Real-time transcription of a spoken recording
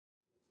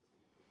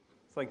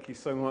Thank you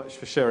so much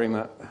for sharing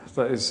that.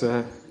 That is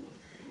a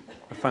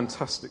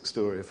fantastic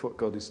story of what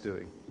God is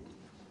doing.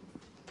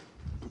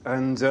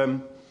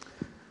 And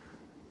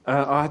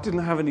I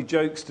didn't have any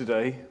jokes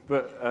today,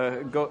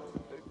 but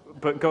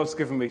God's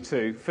given me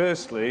two.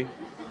 Firstly,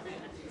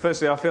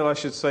 I feel I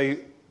should say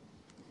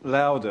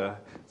louder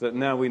that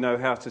now we know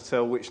how to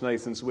tell which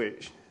Nathan's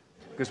which,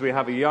 because we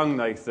have a young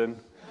Nathan.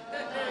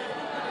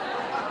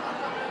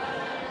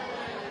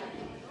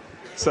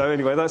 So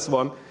anyway, that's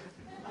one.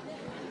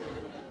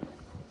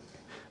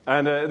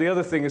 And the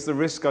other thing is the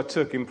risk I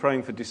took in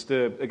praying for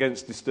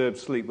against disturbed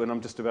sleep when I'm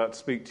just about to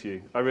speak to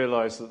you. I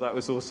realised that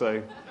was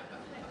also...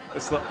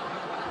 It's like...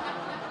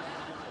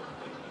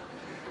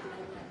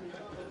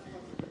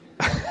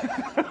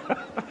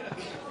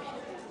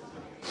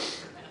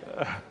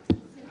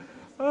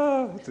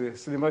 Oh, dear,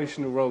 it's an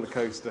emotional roller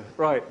coaster.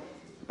 Right,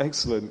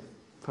 excellent,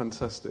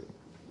 fantastic.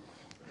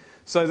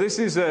 So this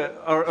is an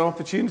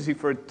opportunity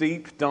for a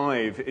deep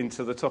dive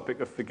into the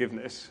topic of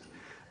forgiveness.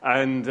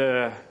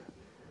 And...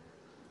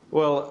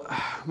 Well,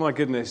 my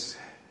goodness,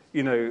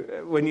 you know,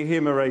 when you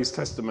hear Murray's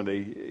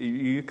testimony,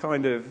 you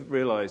kind of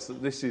realise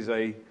that this is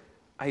a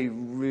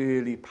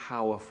really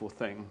powerful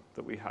thing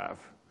that we have,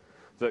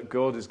 that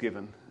God has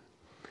given.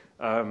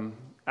 And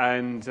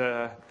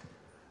I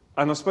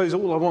suppose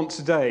all I want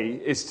today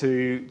is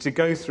to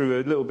go through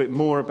a little bit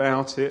more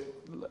about it,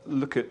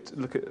 look at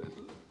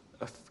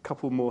a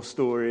couple more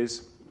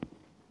stories,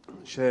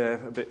 share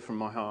a bit from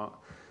my heart.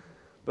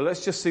 But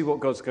let's just see what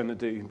God's going to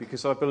do,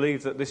 because I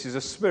believe that this is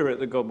a spirit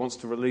that God wants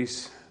to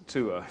release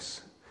to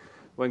us.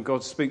 When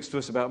God speaks to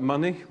us about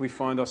money, we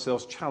find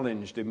ourselves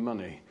challenged in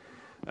money.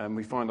 And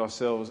we find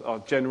our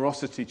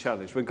generosity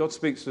challenged. When God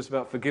speaks to us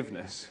about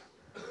forgiveness,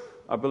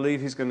 I believe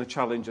he's going to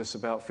challenge us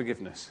about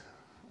forgiveness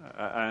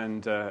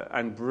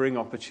and bring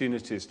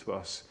opportunities to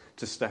us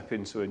to step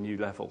into a new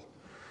level.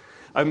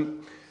 The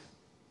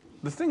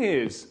thing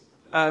is,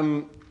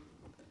 the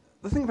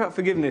thing about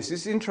forgiveness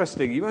is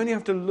interesting. You only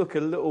have to look a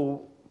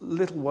little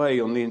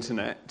way on the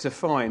internet to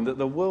find that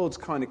the world's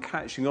kind of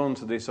catching on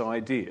to this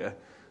idea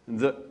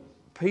that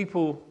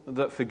people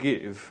that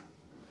forgive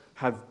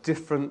have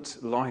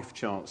different life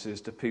chances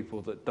to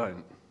people that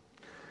don't.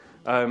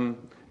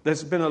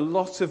 There's been a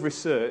lot of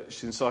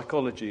research in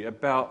psychology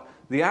about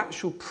the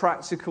actual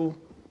practical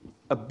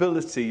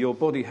ability your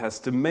body has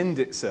to mend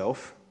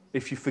itself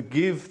if you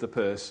forgive the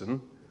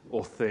person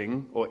or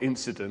thing or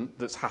incident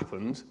that's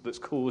happened, that's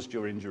caused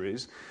your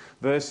injuries,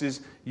 versus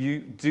you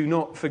do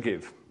not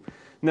forgive.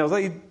 Now,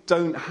 they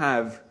don't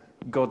have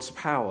God's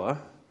power,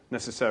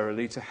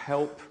 necessarily, to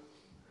help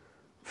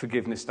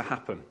forgiveness to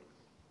happen.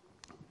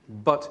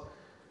 But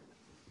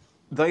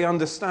they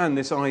understand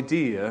this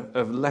idea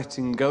of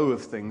letting go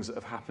of things that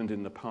have happened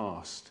in the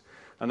past.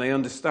 And they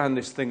understand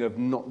this thing of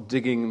not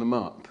digging them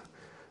up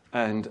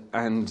and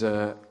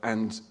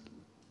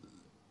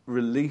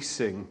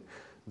releasing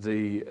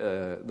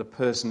the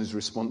person who's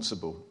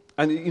responsible.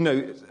 And, you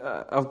know,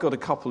 I've got a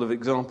couple of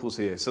examples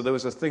here. So there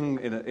was a thing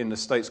in the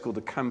States called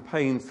the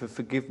Campaign for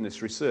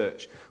Forgiveness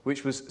Research,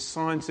 which was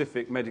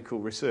scientific medical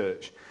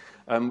research,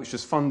 which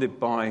was funded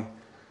by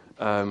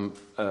a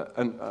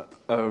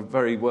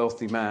very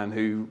wealthy man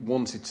who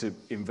wanted to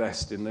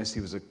invest in this. He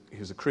was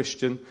a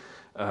Christian.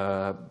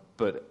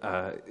 But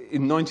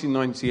in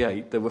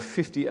 1998, there were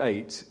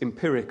 58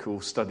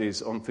 empirical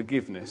studies on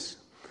forgiveness.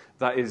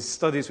 That is,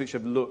 studies which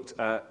have looked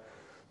at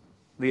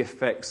the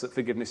effects that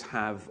forgiveness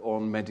have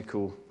on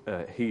medical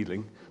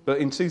healing. But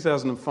in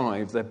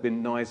 2005, there have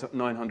been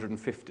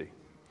 950.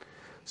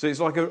 So it's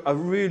like a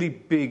really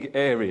big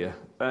area.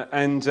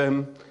 And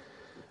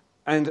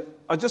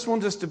I just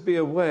want us to be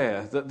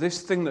aware that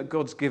this thing that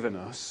God's given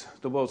us,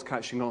 the world's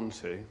catching on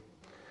to.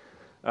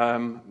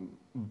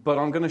 But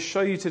I'm going to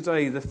show you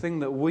today the thing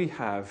that we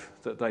have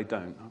that they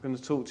don't. I'm going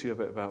to talk to you a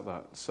bit about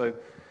that. So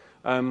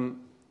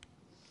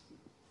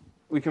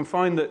we can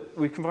find that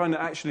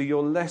actually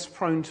you're less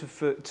prone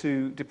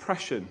to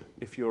depression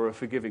if you're a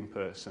forgiving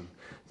person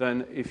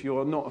than if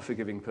you're not a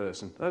forgiving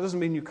person. That doesn't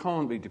mean you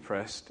can't be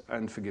depressed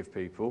and forgive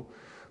people,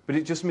 but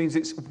it just means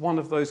it's one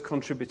of those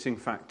contributing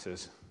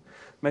factors.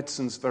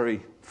 Medicine's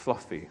very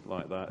fluffy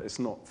like that. It's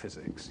not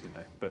physics, you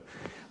know.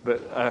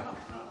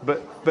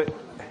 But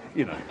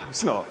you know,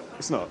 it's not.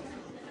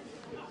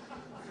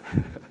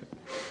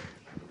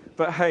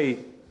 But hey,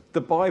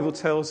 the Bible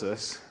tells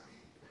us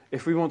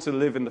if we want to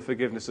live in the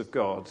forgiveness of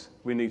God,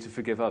 we need to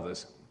forgive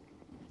others.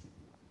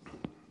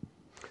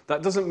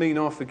 That doesn't mean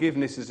our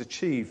forgiveness is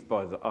achieved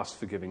by us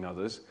forgiving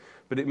others,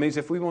 but it means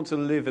if we want to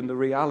live in the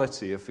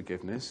reality of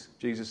forgiveness,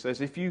 Jesus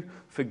says, if you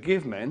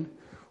forgive men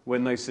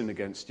when they sin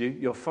against you,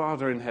 your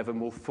Father in heaven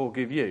will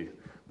forgive you.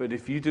 But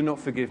if you do not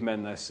forgive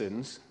men their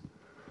sins,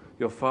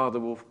 your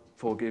Father will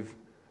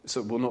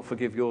not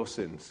forgive your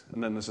sins.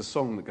 And then there's a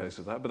song that goes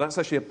with that, but that's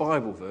actually a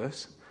Bible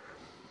verse.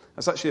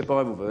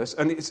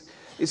 And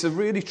it's a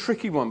really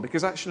tricky one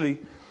because actually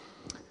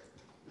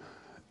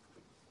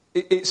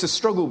it's a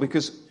struggle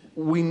because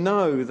we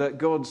know that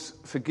God's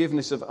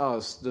forgiveness of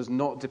us does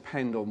not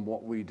depend on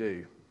what we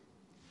do.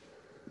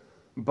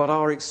 But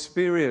our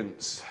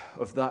experience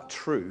of that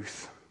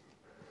truth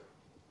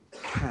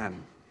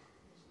can.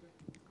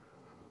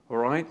 All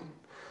right?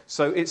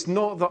 So it's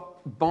not that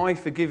by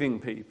forgiving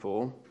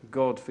people,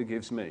 God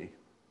forgives me.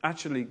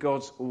 Actually,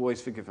 God's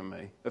always forgiven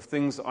me of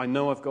things that I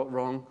know I've got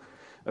wrong,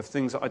 of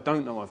things that I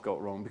don't know I've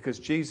got wrong, because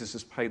Jesus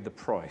has paid the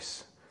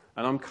price.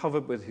 And I'm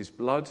covered with his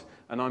blood,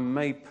 and I'm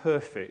made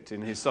perfect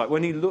in his sight.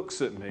 When he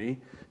looks at me,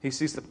 he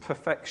sees the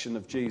perfection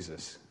of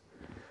Jesus.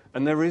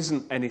 And there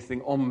isn't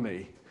anything on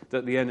me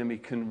that the enemy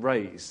can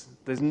raise.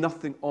 There's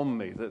nothing on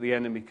me that the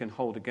enemy can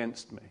hold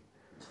against me.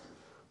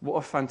 What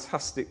a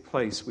fantastic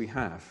place we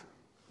have.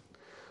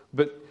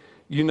 But,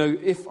 you know,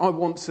 if I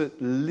want to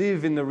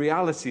live in the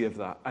reality of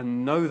that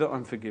and know that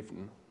I'm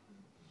forgiven,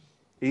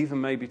 even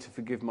maybe to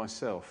forgive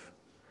myself,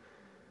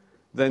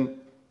 then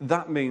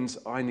that means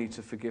I need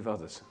to forgive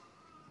others.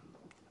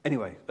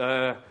 Anyway,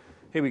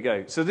 here we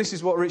go. So this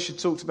is what Richard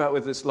talked about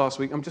with us last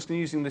week. I'm just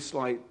using this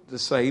slide the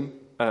same,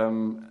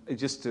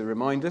 just to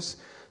remind us.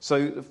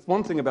 So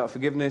one thing about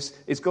forgiveness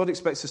is God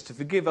expects us to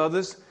forgive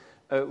others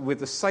with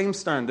the same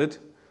standard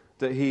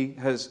that he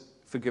has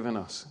forgiven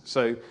us.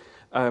 So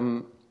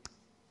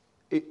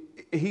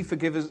he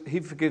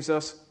forgives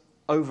us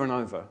over and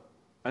over,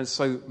 and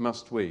so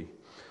must we.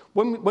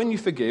 When you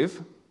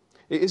forgive,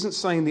 it isn't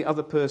saying the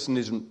other person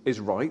is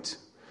right,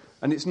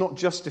 and it's not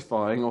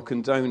justifying or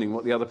condoning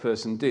what the other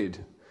person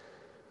did.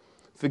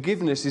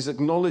 Forgiveness is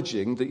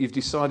acknowledging that you've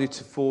decided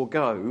to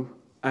forego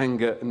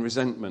anger and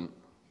resentment,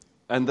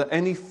 and that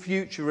any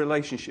future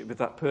relationship with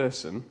that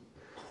person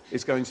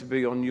is going to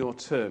be on your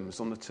terms,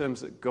 on the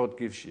terms that God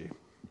gives you.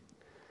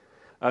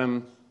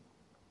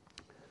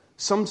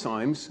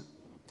 Sometimes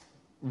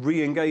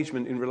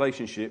re-engagement in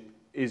relationship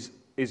is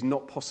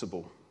not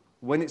possible.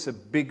 When it's a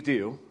big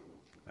deal,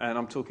 and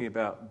I'm talking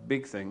about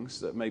big things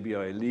that maybe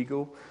are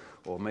illegal,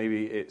 or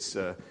maybe it's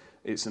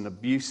an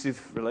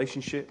abusive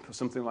relationship or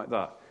something like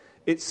that,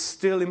 it's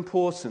still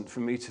important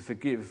for me to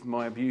forgive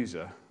my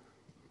abuser.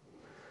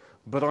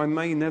 But I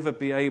may never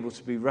be able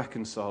to be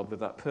reconciled with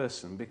that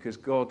person because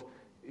God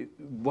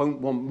won't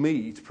want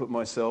me to put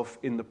myself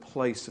in the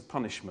place of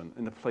punishment,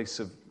 in the place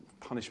of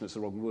punishment's the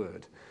wrong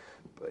word,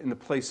 but in the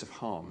place of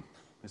harm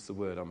is the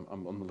word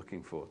I'm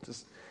looking for.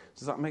 Does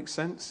that make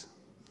sense?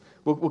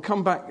 We'll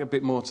come back a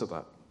bit more to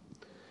that.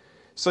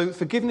 So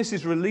forgiveness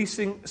is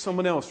releasing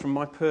someone else from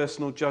my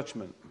personal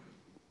judgment.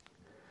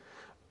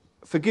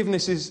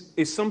 Forgiveness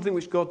is something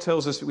which God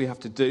tells us that we have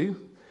to do,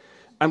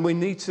 and we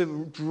need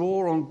to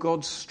draw on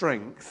God's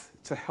strength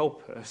to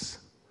help us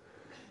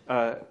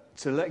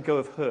to let go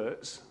of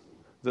hurts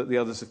that the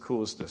others have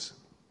caused us.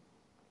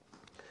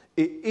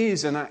 It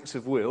is an act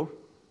of will,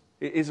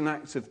 it is an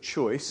act of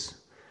choice,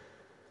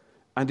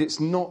 and it's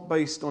not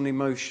based on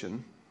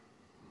emotion.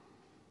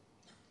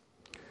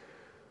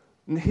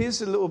 And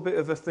here's a little bit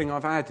of a thing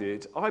I've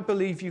added. I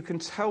believe you can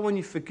tell when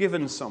you've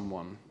forgiven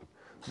someone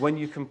when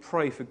you can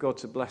pray for God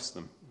to bless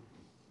them.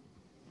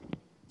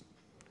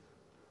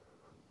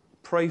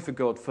 Pray for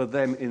God for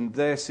them in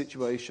their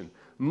situation.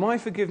 My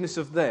forgiveness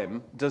of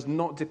them does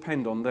not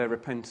depend on their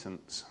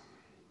repentance.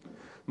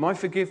 My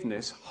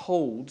forgiveness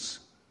holds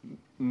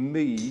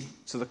me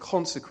to the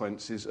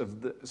consequences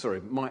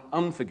of my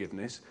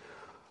unforgiveness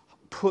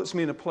puts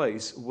me in a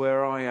place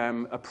where I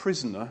am a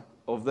prisoner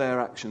of their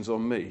actions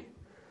on me.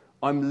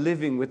 I'm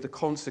living with the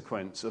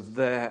consequence of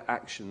their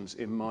actions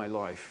in my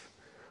life.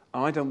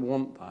 I don't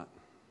want that.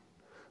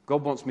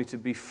 God wants me to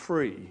be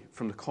free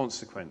from the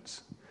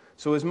consequence.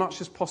 So as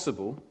much as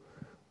possible,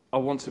 I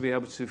want to be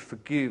able to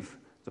forgive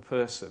the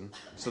person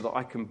so that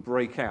I can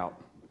break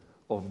out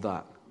of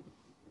that.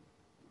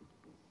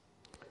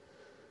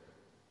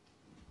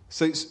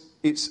 So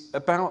it's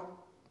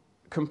about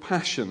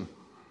compassion.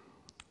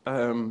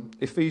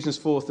 Ephesians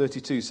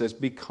 4:32 says,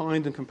 "Be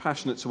kind and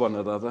compassionate to one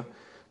another,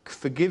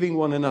 forgiving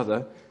one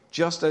another,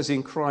 just as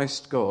in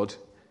Christ God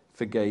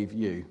forgave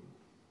you."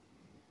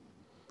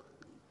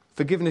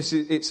 Forgiveness,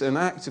 it's an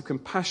act of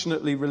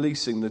compassionately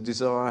releasing the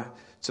desire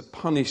to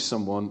punish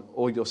someone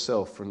or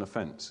yourself for an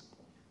offence.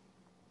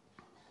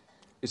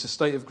 It's a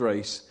state of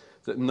grace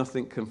that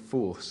nothing can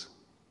force.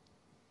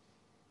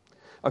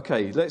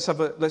 Okay, let's have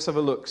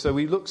a look. So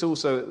we looked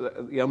also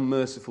at the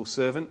unmerciful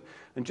servant,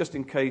 and just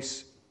in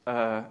case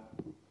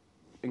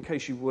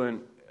you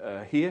weren't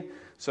here,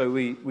 so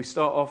we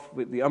start off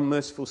with the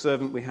unmerciful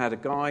servant. We had a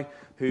guy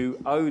who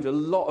owed a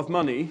lot of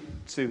money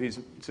to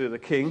the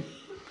king,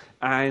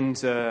 and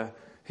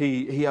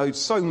he owed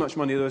so much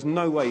money there was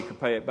no way he could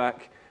pay it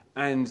back.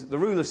 And the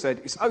ruler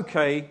said, "It's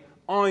okay,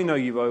 I know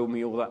you owe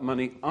me all that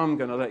money, I'm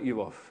going to let you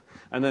off."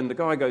 And then the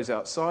guy goes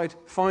outside,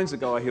 finds a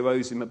guy who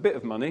owes him a bit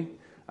of money,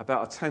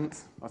 about a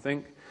tenth, I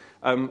think,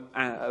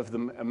 of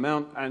the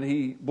amount, and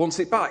he wants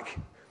it back.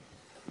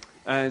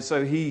 And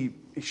so he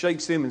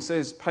shakes him and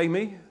says, "Pay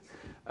me,"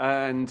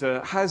 and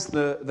has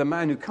the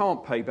man who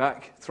can't pay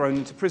back thrown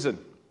into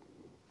prison.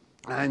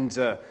 And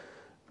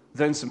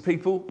then some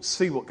people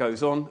see what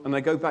goes on, and they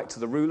go back to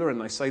the ruler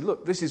and they say,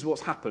 "Look, this is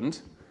what's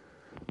happened."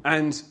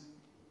 And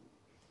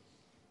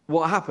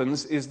what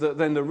happens is that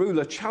then the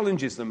ruler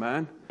challenges the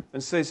man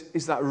and says,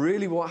 "Is that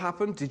really what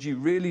happened? Did you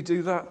really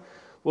do that?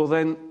 Well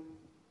then,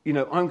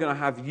 I'm going to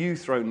have you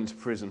thrown into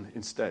prison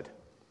instead."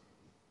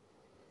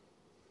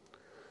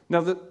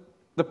 Now,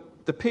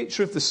 the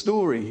picture of the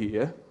story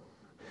here,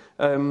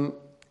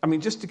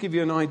 just to give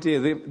you an idea,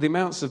 the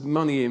amounts of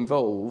money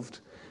involved,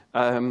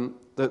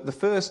 the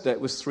first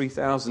debt was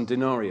 3,000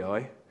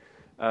 denarii,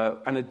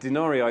 and a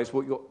denarii is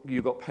what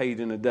you got paid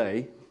in a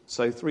day.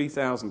 So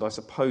 3,000, I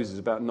suppose, is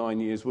about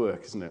 9 years'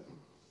 work, isn't it?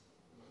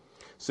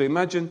 So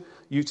imagine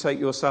you take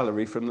your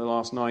salary from the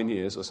last 9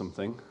 years or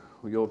something,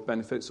 or your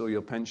benefits or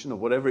your pension or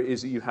whatever it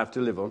is that you have to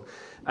live on,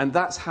 and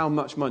that's how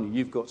much money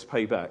you've got to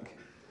pay back.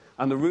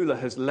 And the ruler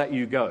has let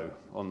you go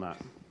on that.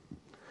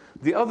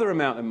 The other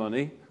amount of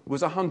money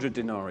was 100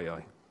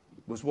 denarii,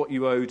 was what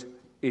you owed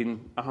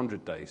in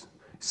 100 days.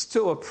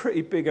 Still a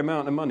pretty big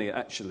amount of money,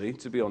 actually,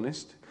 to be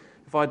honest.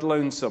 If I'd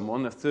loaned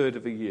someone a third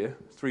of a year,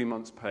 3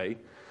 months' pay,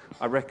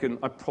 I reckon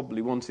I'd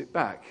probably want it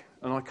back.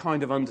 And I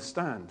kind of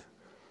understand.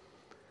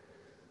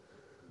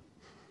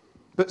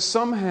 But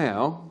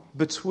somehow,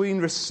 between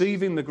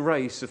receiving the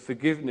grace of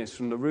forgiveness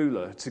from the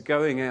ruler to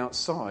going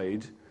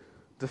outside,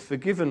 the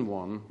forgiven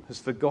one has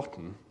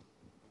forgotten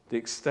the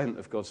extent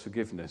of God's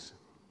forgiveness,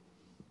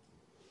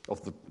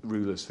 of the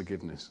ruler's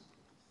forgiveness.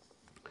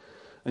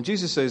 And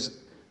Jesus says,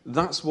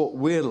 that's what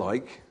we're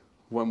like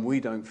when we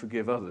don't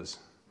forgive others.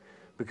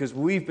 Because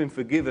we've been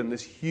forgiven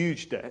this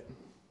huge debt,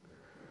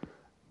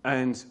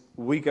 and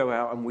we go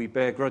out and we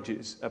bear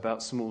grudges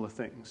about smaller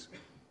things.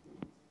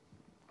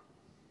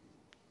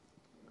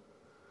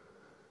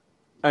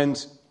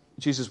 And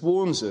Jesus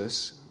warns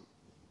us,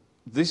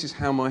 this is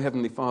how my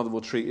heavenly Father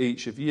will treat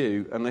each of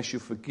you unless you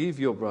forgive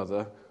your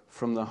brother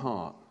from the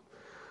heart.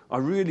 I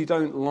really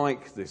don't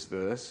like this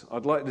verse.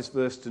 I'd like this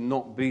verse to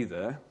not be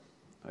there,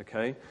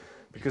 okay?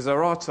 Because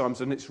there are times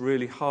when it's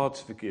really hard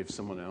to forgive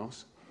someone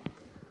else.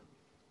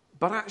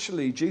 But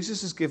actually,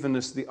 Jesus has given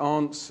us the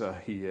answer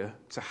here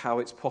to how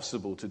it's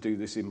possible to do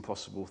this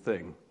impossible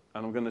thing.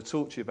 And I'm going to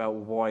talk to you about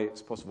why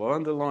it's possible. I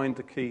underlined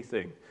the key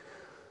thing.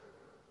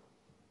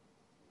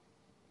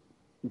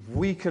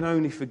 We can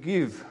only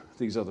forgive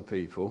these other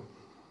people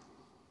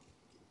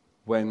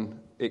when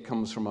it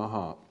comes from our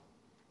heart.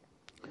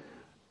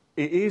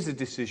 It is a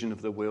decision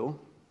of the will,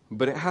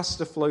 but it has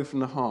to flow from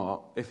the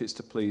heart if it's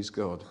to please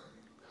God.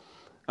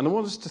 And I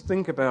want us to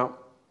think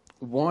about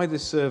why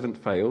this servant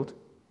failed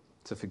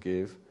to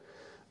forgive,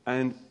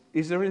 and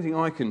is there anything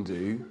I can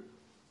do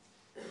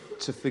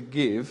to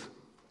forgive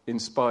in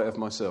spite of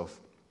myself?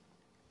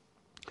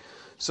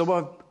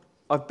 So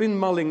I've been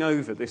mulling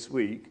over this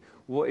week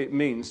what it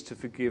means to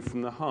forgive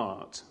from the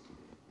heart.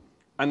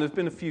 And there's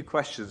been a few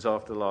questions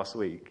after last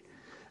week.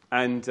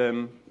 And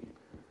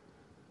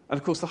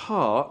of course, the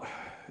heart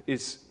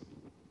is,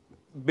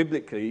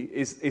 biblically,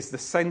 is the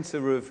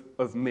centre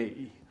of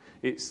me.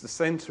 It's the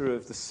centre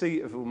of the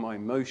seat of all my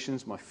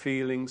emotions, my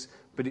feelings,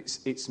 but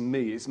it's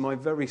me. It's my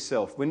very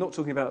self. We're not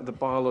talking about the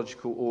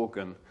biological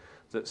organ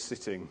that's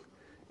sitting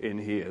in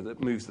here,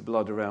 that moves the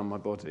blood around my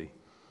body.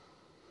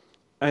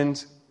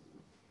 And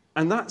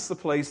that's the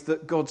place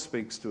that God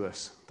speaks to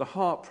us. The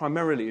heart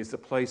primarily is the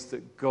place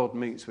that God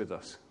meets with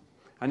us.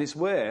 And it's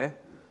where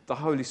the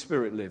Holy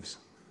Spirit lives.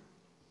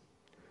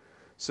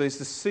 So it's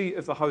the seat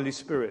of the Holy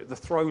Spirit, the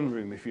throne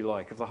room, if you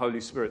like, of the Holy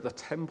Spirit. The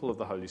temple of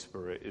the Holy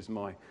Spirit is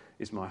my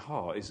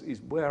heart,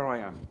 is where I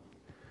am.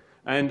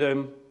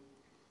 And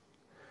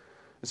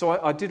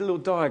so I did a little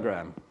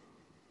diagram.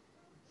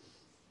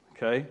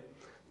 Okay?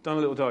 Done a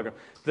little diagram.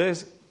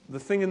 There's the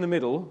thing in the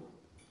middle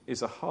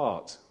is a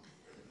heart.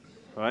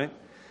 Right?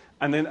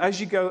 And then as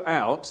you go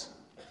out,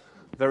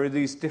 there are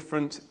these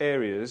different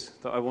areas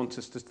that I want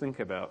us to think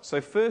about. So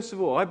first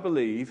of all, I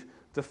believe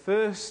the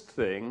first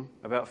thing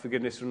about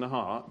forgiveness from the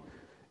heart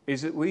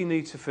is that we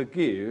need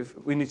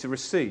to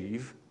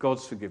receive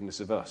God's forgiveness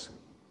of us.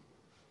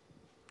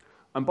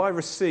 And by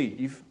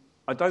receive,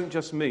 I don't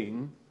just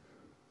mean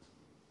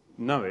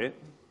know it.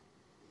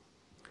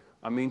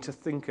 I mean to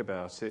think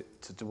about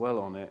it, to dwell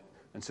on it,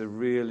 and to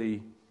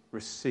really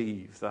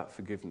receive that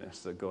forgiveness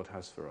that God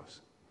has for us.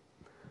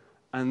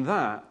 And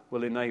that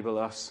will enable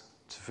us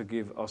to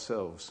forgive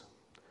ourselves.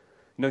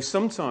 You know,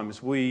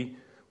 sometimes we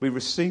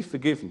receive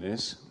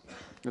forgiveness,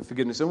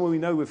 and we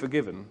know we're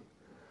forgiven,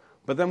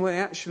 but then when we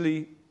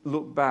actually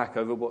look back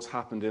over what's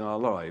happened in our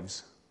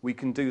lives, we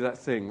can do that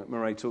thing that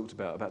Murray talked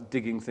about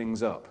digging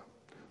things up,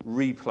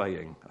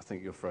 replaying, I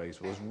think your phrase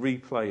was,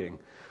 replaying.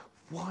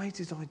 Why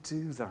did I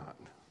do that?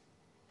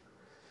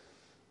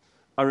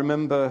 I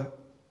remember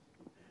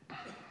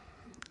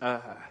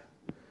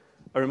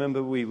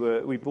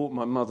we bought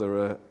my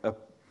mother a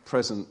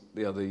present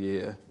the other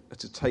year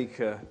to take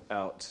her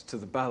out to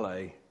the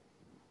ballet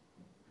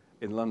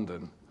in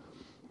London.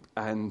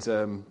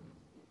 And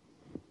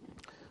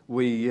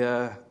we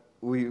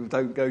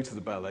don't go to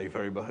the ballet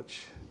very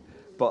much,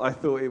 but I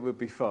thought it would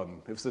be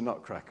fun. It was the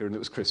Nutcracker and it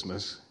was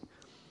Christmas.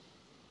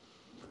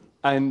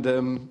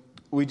 And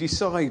we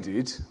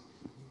decided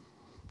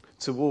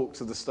to walk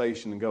to the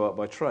station and go up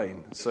by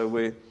train. So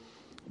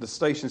the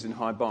station's in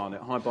High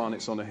Barnet. High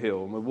Barnet's on a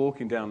hill, and we're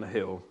walking down the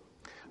hill.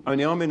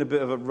 Only I'm in a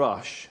bit of a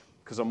rush,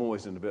 because I'm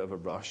always in a bit of a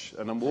rush,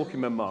 and I'm walking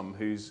my mum,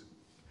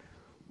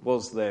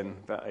 was then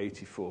about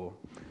 84.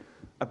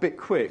 A bit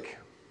quick,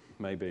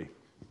 maybe.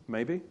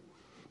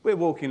 We're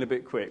walking a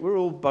bit quick. We're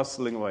all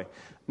bustling away.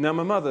 Now,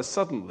 my mother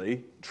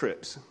suddenly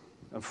trips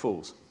and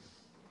falls.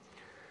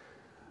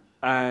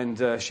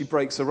 And she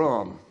breaks her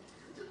arm.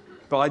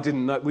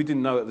 But we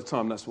didn't know at the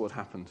time that's what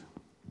happened.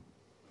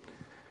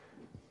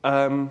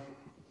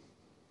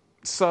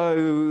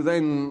 So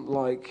then,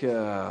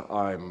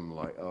 I'm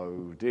like,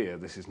 oh dear,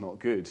 this is not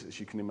good. As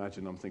you can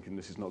imagine, I'm thinking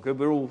this is not good.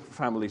 We're all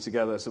family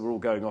together, so we're all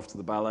going off to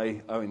the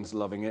ballet. Owen's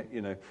loving it,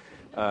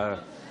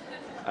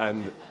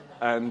 and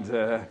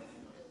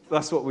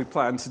that's what we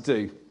planned to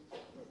do.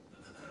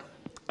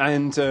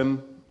 And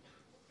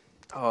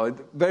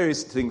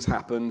various things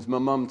happened. My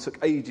mum took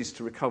ages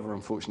to recover,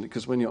 unfortunately,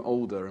 because when you're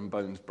older and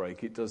bones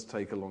break, it does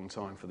take a long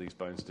time for these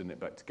bones to knit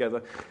back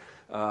together.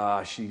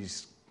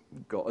 She's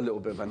got a little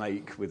bit of an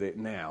ache with it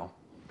now.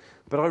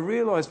 But I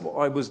realised what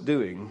I was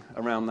doing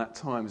around that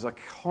time is I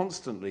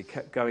constantly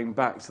kept going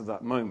back to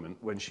that moment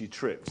when she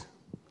tripped.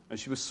 And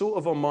she was sort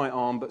of on my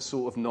arm, but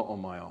sort of not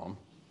on my arm.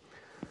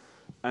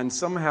 And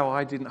somehow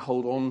I didn't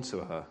hold on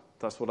to her.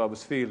 That's what I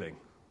was feeling.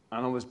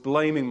 And I was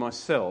blaming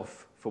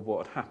myself for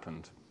what had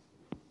happened.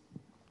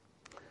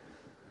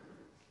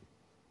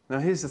 Now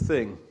here's the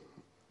thing.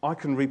 I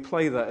can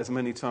replay that as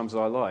many times as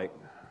I like.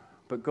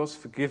 But God's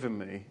forgiven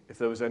me if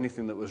there was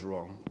anything that was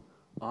wrong.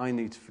 I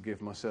need to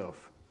forgive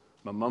myself.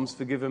 My mum's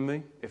forgiven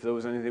me if there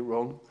was anything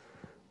wrong.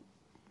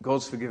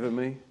 God's forgiven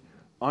me.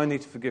 I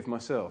need to forgive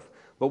myself.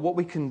 But what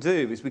we can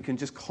do is we can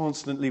just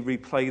constantly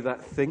replay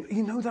that thing.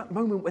 You know that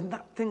moment when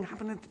that thing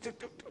happened?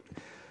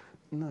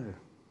 No.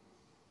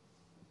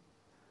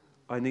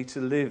 I need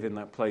to live in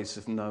that place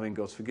of knowing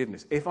God's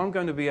forgiveness. If I'm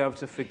going to be able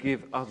to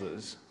forgive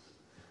others,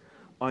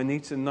 I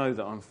need to know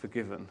that I'm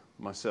forgiven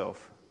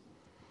myself.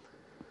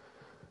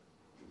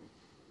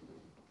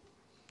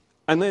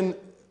 And then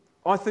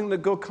I think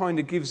that God kind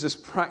of gives us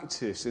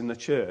practice in the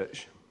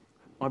church.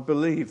 I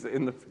believe that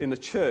in the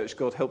church,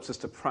 God helps us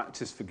to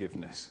practice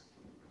forgiveness.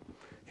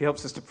 He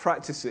helps us to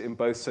practice it in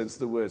both senses of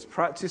the words.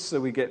 Practice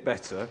so we get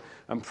better,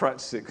 and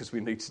practice it because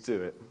we need to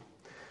do it.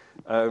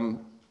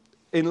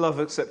 In Love,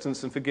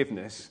 Acceptance and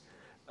Forgiveness,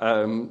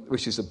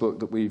 which is a book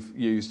that we've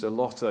used a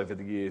lot over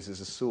the years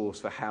as a source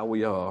for how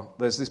we are,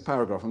 there's this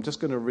paragraph. I'm just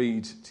going to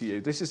read to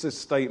you. This is a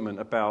statement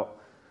about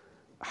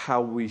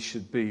how we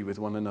should be with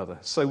one another.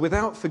 So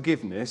without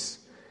forgiveness,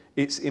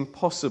 it's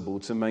impossible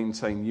to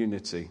maintain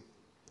unity.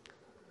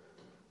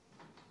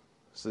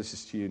 So this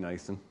is to you,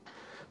 Nathan.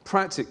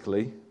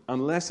 Practically,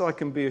 unless I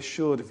can be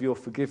assured of your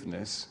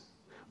forgiveness,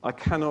 I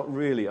cannot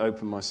really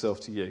open myself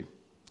to you.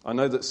 I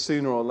know that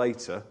sooner or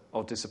later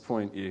I'll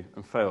disappoint you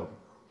and fail.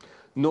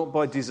 Not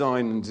by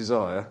design and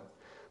desire,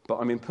 but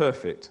I'm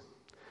imperfect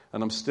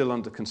and I'm still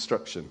under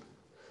construction.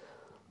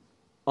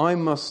 I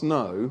must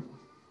know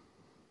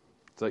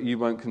that you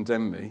won't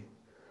condemn me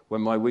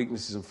when my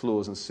weaknesses and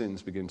flaws and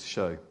sins begin to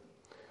show.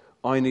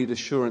 I need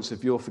assurance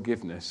of your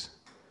forgiveness,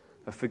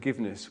 a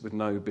forgiveness with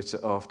no bitter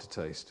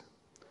aftertaste.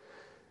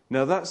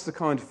 Now that's the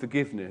kind of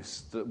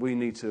forgiveness that we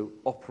need to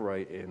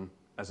operate in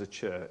as a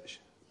church.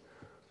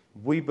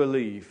 We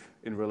believe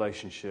in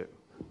relationship,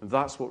 and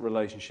that's what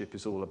relationship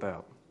is all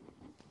about.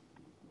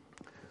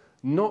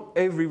 Not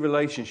every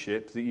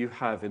relationship that you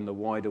have in the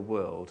wider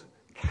world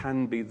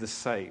can be the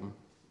same,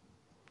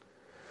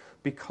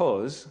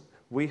 because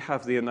we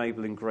have the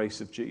enabling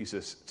grace of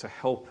Jesus to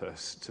help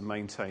us to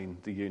maintain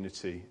the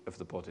unity of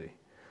the body.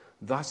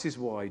 That is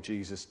why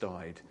Jesus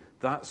died.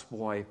 That's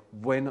why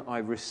when I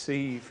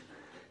receive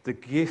the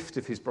gift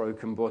of his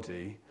broken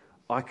body,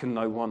 I can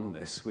know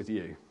oneness with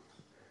you.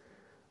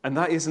 And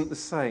that isn't the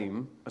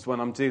same as when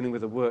I'm dealing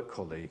with a work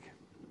colleague.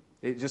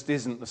 It just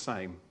isn't the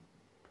same.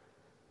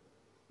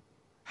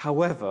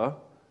 However,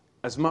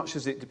 as much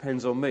as it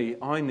depends on me,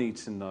 I need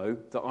to know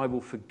that I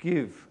will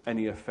forgive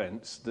any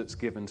offence that's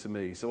given to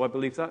me. So I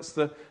believe that's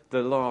the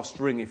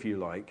last ring, if you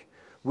like.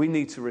 We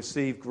need to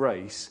receive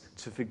grace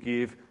to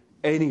forgive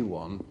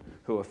anyone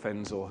who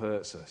offends or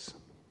hurts us.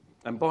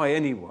 And by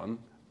anyone,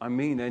 I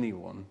mean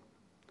anyone.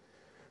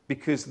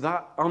 Because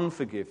that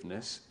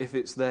unforgiveness, if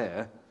it's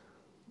there,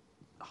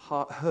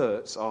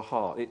 hurts our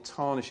heart. It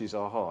tarnishes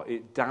our heart.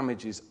 It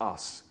damages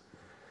us.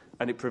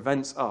 And it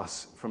prevents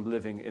us from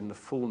living in the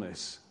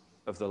fullness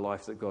of the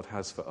life that God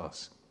has for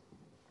us.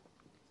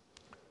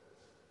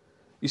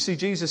 You see,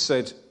 Jesus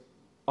said,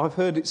 you've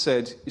heard it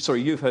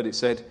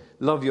said,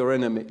 love your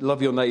enemy,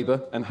 love your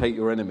neighbour and hate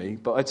your enemy.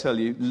 But I tell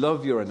you,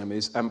 love your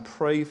enemies and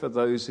pray for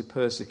those who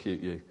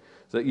persecute you,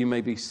 that you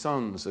may be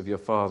sons of your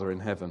Father in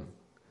heaven.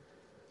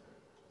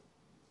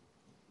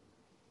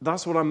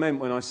 That's what I meant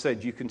when I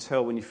said you can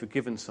tell when you've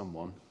forgiven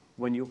someone,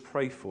 when you'll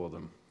pray for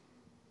them.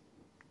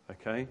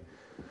 Okay?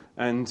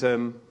 And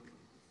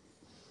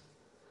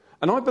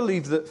I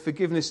believe that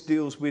forgiveness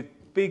deals with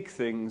big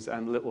things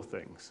and little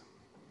things.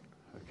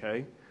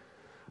 Okay?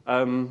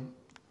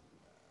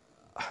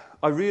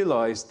 I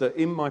realised that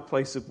in my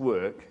place of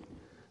work,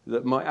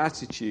 that my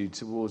attitude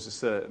towards a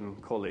certain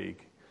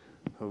colleague,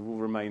 who will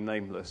remain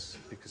nameless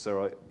because there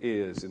are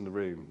ears in the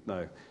room,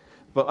 no.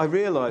 But I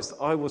realised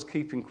I was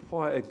keeping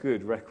quite a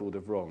good record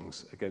of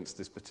wrongs against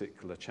this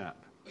particular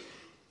chap.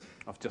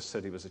 I've just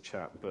said he was a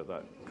chap, but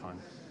that kind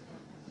of...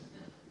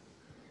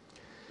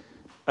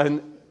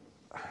 And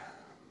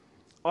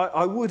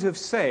I would have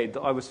said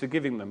that I was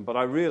forgiving them, but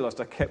I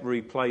realised I kept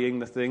replaying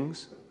the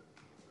things.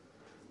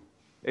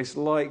 It's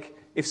like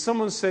if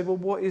someone said, well,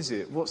 what is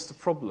it? What's the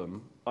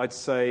problem? I'd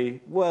say,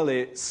 well,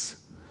 it's...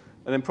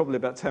 And then probably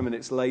about 10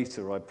 minutes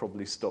later, I'd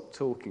probably stop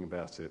talking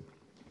about it.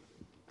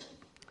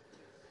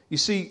 You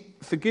see,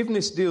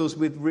 forgiveness deals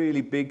with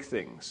really big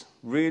things.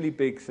 Really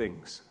big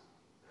things.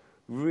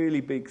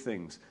 Really big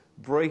things.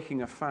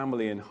 Breaking a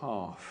family in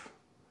half.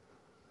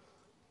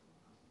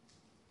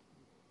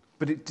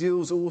 But it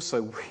deals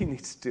also, we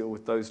need to deal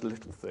with those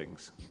little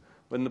things.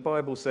 When the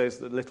Bible says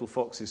that little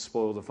foxes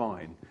spoil the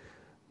vine,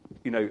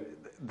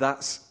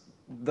 that's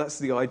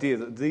the idea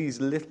that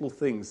these little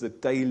things, the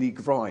daily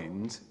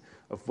grind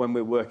of when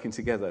we're working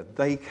together,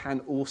 they can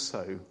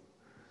also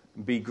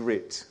be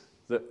grit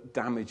that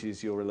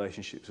damages your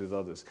relationships with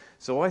others.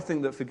 So I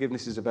think that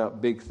forgiveness is about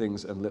big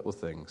things and little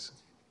things.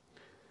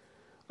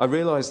 I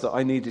realised that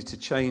I needed to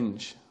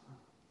change,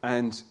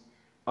 and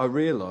I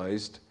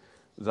realised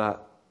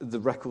that the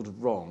record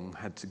of wrong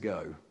had to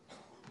go.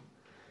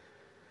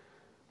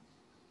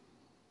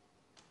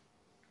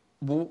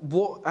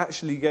 What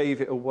actually gave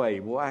it away,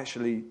 what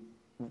actually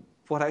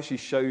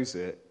shows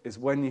it, is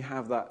when you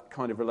have that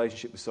kind of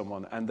relationship with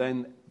someone, and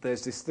then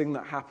there's this thing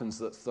that happens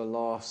that's the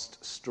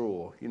last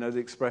straw. You know the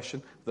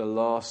expression, the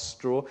last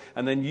straw?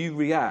 And then you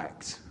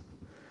react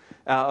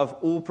out of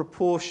all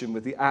proportion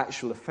with the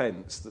actual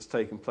offence that's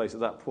taken place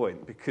at that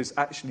point, because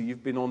actually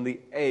you've been on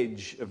the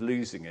edge of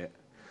losing it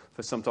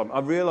for some time. I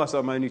realise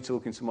I'm only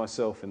talking to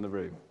myself in the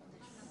room.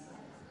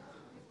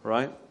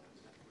 Right?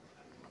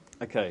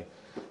 Okay.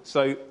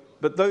 So,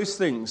 but those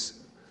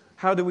things,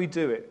 how do we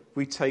do it?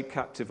 We take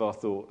captive our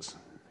thoughts.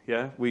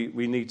 Yeah? We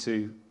need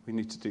to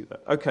do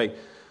that. Okay.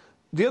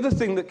 The other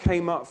thing that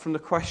came up from the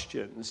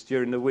questions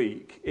during the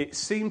week, it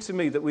seemed to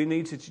me that we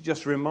needed to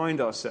just remind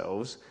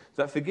ourselves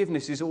that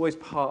forgiveness is always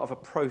part of a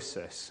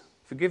process.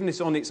 Forgiveness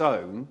on its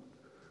own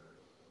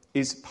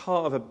is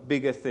part of a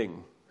bigger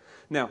thing.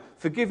 Now,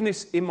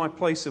 forgiveness in my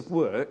place of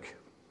work,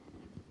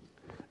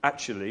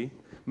 actually,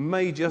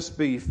 may just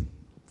be,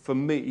 for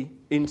me,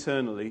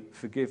 internally,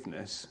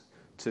 forgiveness,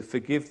 to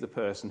forgive the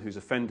person who's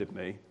offended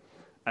me,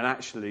 and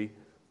actually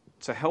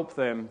to help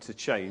them to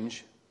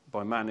change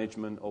by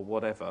management or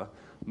whatever.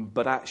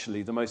 But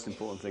actually, the most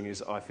important thing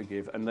is I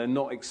forgive, and they're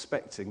not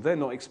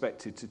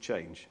expected to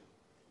change,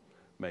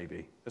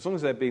 maybe. As long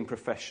as they're being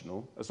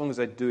professional, as long as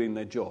they're doing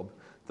their job,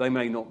 they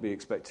may not be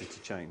expected to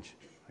change,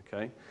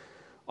 okay?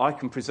 I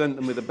can present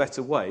them with a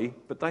better way,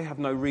 but they have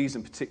no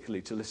reason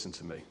particularly to listen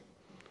to me.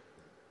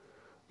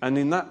 And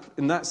in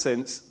that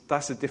sense,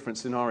 that's a different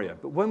scenario.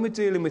 But when we're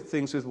dealing with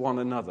things with one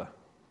another,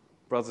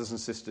 brothers and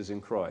sisters in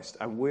Christ,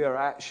 and we are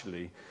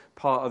actually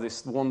part of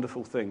this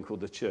wonderful thing called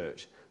the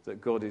church that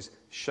God is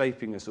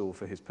shaping us all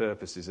for his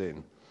purposes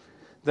in,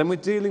 then we're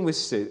dealing with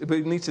sin.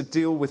 We need to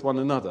deal with one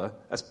another,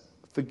 as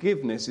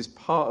forgiveness is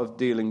part of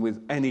dealing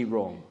with any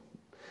wrong.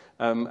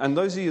 And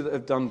those of you that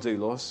have done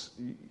doulos,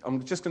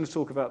 I'm just going to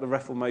talk about the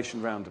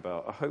Reformation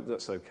roundabout. I hope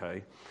that's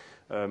okay.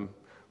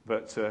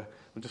 But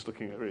I'm just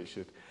looking at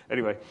Richard.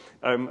 Anyway,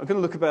 I'm going to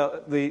look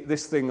about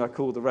this thing I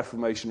call the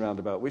Reformation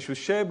roundabout, which was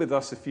shared with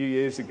us a few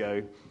years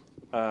ago,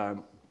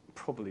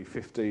 probably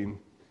 15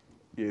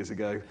 years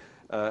ago.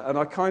 And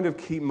I kind of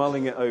keep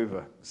mulling it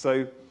over.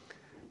 So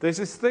there's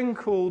this thing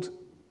called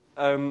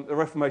the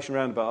Reformation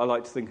roundabout I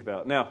like to think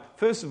about. Now,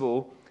 first of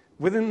all,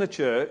 within the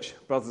church,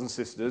 brothers and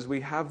sisters,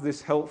 we have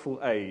this helpful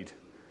aid.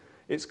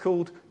 It's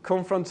called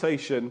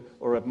confrontation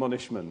or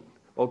admonishment,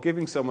 or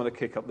giving someone a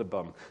kick up the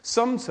bum.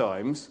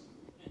 Sometimes,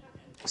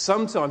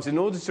 in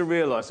order to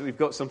realise that we've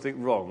got something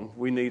wrong,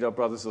 we need our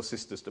brothers or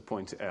sisters to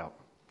point it out.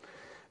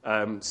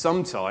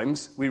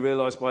 Sometimes we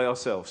realise by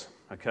ourselves,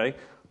 okay?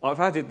 I've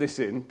added this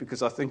in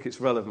because I think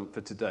it's relevant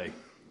for today.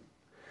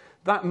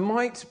 That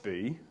might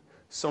be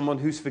someone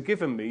who's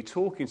forgiven me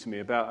talking to me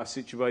about a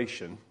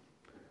situation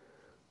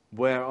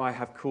where I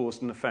have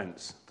caused an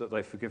offence that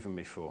they've forgiven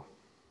me for.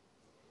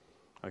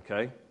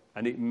 Okay?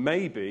 And it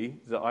may be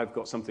that I've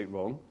got something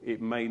wrong.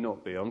 It may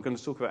not be. I'm going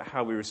to talk about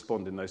how we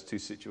respond in those two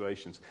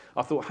situations.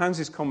 I thought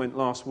Hans's comment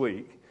last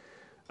week,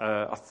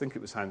 I think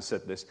it was Hans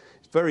said this,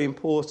 it's very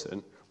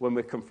important when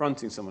we're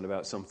confronting someone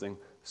about something,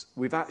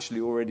 we've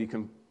actually already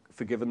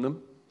forgiven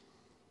them.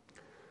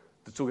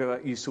 You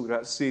talk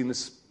about seeing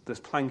this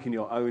plank in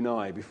your own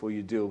eye before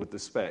you deal with the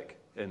speck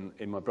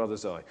in my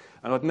brother's eye.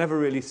 And I'd never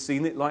really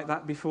seen it like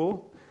that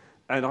before.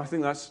 And I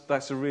think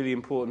that's a really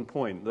important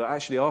point, that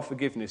actually our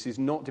forgiveness is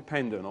not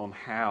dependent on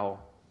how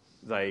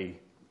they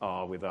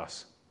are with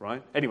us,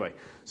 right? Anyway,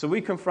 so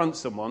we confront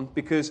someone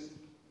because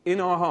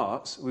in our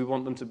hearts we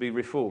want them to be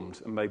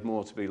reformed and made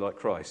more to be like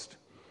Christ.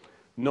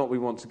 Not we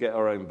want to get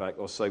our own back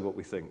or say what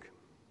we think.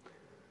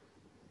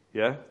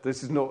 Yeah?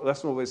 That's not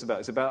what it's about.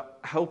 It's about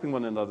helping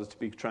one another to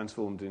be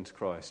transformed into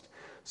Christ.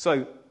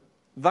 So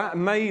that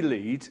may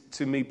lead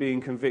to me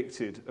being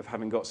convicted of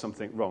having got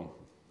something wrong.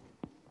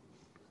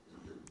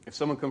 If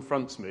someone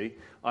confronts me,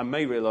 I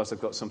may realise I've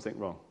got something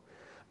wrong.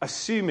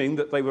 Assuming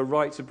that they were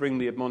right to bring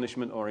the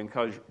admonishment or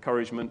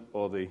encouragement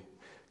or the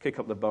kick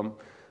up the bum,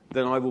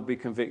 then I will be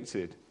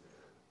convicted.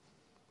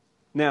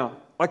 Now,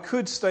 I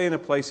could stay in a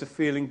place of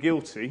feeling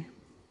guilty,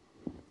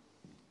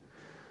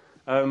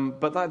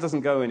 but that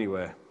doesn't go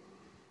anywhere.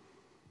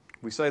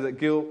 We say that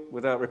guilt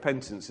without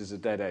repentance is a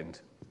dead end,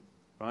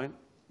 right?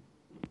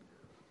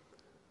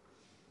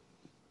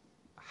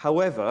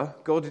 However,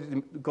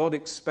 God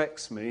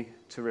expects me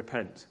to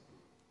repent.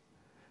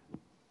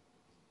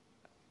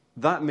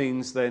 That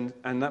means then,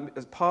 and that,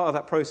 as part of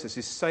that process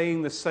is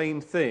saying the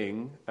same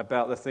thing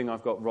about the thing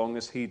I've got wrong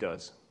as he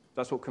does.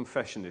 That's what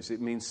confession is.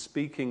 It means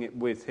speaking it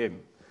with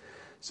him.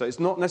 So it's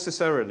not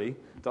necessarily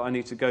that I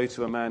need to go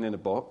to a man in a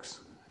box.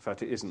 In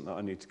fact, it isn't that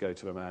I need to go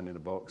to a man in a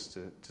box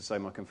to say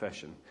my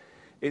confession.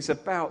 It's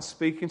about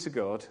speaking to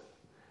God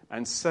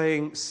and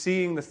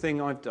seeing the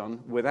thing I've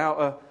done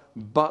without a,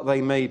 but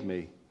they made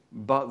me,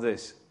 but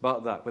this,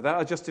 but that,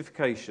 without a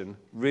justification,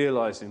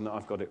 realizing that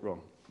I've got it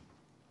wrong.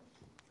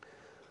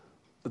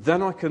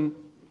 Then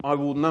I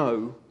will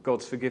know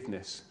God's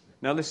forgiveness.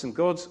 Now listen,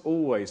 God's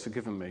always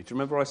forgiven me. Do you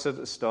remember I said at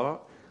the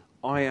start?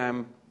 I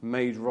am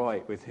made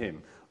right with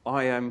him.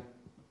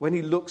 When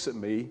he looks at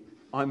me,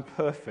 I'm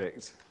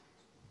perfect.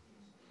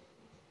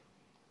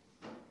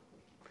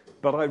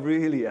 But I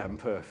really am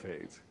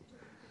perfect.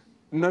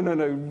 No,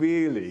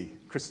 really.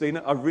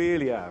 Christina, I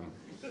really am.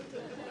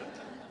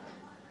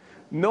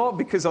 Not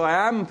because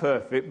I am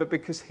perfect, but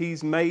because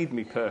he's made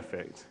me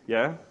perfect,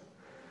 yeah?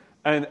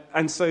 And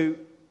so,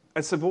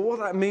 but what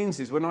that means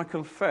is when I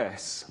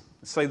confess,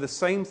 say the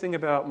same thing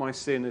about my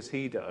sin as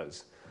he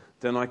does,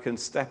 then I can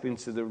step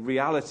into the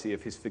reality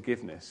of his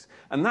forgiveness.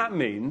 And that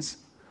means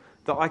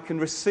that I can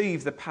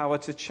receive the power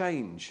to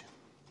change.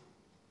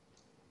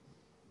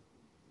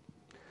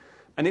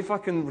 And if I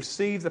can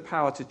receive the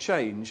power to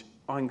change,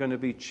 I'm going to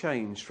be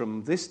changed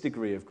from this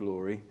degree of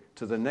glory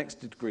to the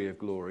next degree of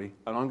glory,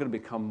 and I'm going to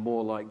become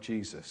more like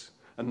Jesus.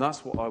 And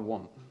that's what I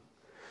want.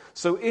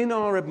 So in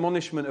our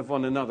admonishment of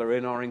one another,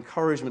 in our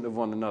encouragement of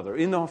one another,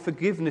 in our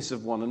forgiveness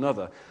of one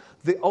another,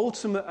 the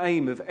ultimate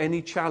aim of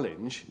any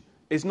challenge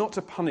is not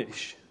to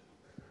punish,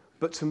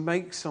 but to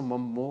make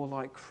someone more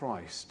like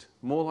Christ,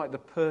 more like the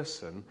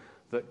person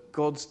that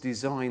God's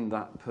designed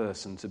that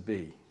person to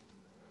be.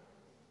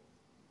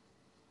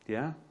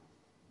 Yeah?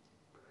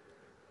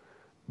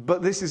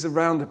 But this is a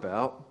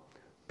roundabout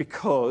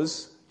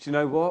because, do you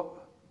know what?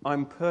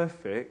 I'm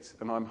perfect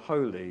and I'm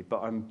holy,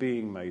 but I'm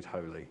being made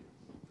holy.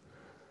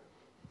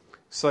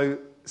 So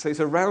it's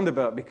a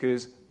roundabout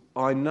because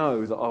I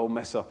know that I'll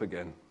mess up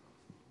again.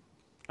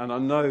 And I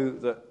know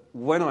that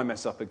when I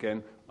mess up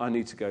again, I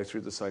need to go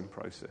through the same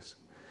process.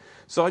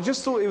 So I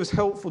just thought it was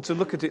helpful to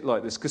look at it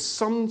like this, because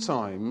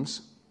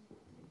sometimes,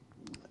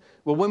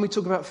 well, when we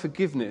talk about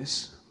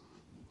forgiveness,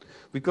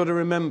 we've got to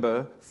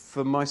remember,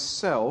 for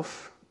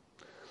myself,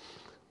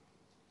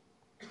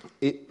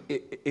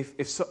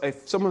 if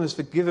someone has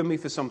forgiven me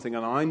for something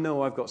and I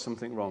know I've got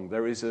something wrong,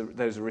 there's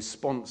a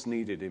response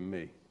needed in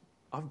me.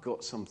 I've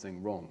got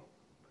something wrong.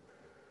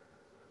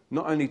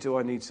 Not only do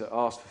I need to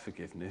ask for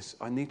forgiveness,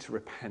 I need to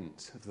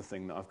repent of the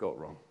thing that I've got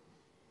wrong.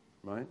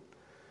 Right?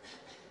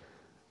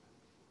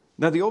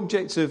 Now, the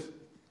object of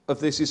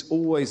this is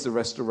always the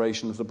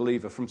restoration of the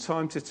believer. From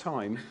time to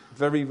time,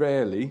 very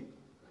rarely,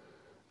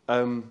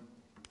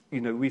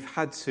 we've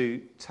had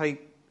to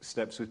take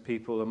steps with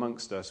people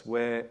amongst us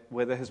where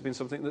there has been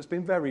something that's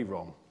been very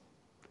wrong,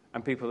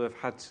 and people have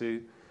had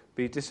to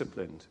be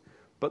disciplined.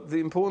 But the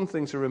important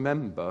thing to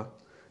remember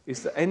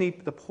is that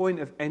the point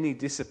of any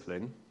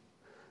discipline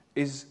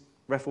is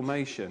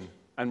reformation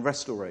and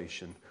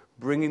restoration,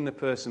 bringing the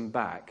person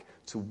back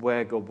to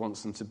where God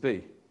wants them to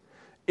be.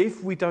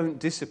 If we don't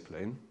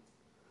discipline,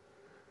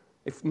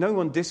 if no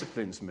one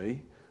disciplines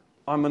me,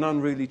 I'm an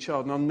unruly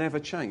child and I'll never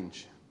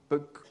change.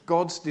 But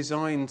God's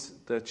designed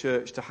the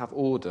church to have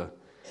order.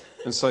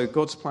 And so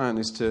God's plan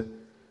is to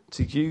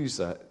use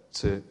that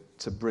to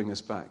bring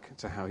us back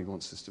to how he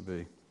wants us to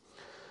be.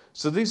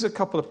 So these are a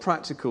couple of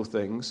practical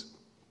things.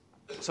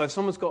 So if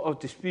someone's got a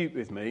dispute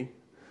with me,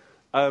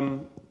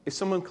 if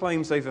someone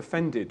claims they've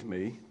offended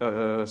me,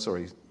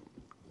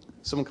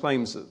 someone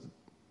claims that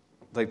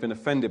they've been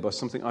offended by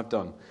something I've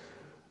done,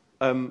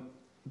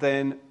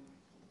 then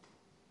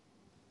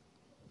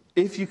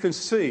if you can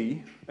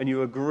see and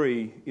you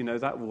agree,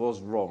 that was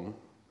wrong,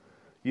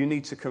 you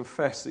need to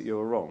confess that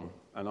you're wrong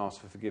and ask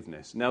for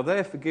forgiveness. Now,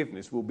 their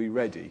forgiveness will be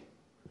ready.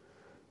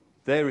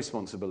 Their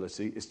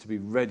responsibility is to be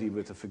ready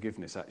with the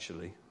forgiveness,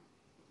 actually.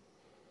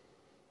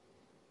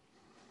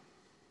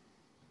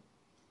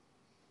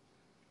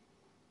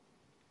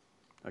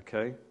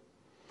 Okay?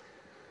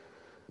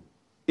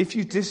 If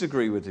you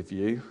disagree with the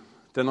view,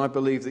 then I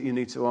believe that you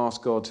need to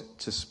ask God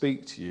to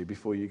speak to you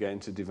before you get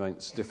into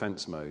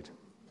defense mode.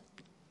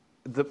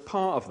 The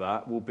part of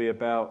that will be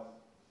about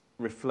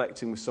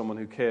reflecting with someone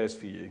who cares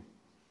for you,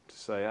 to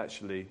say,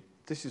 actually,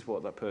 this is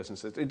what that person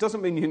says. It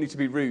doesn't mean you need to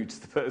be rude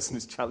to the person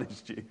who's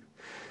challenged you.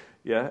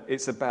 Yeah,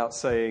 it's about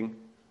saying,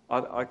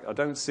 I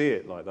don't see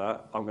it like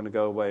that. I'm going to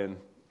go away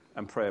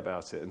and pray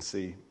about it and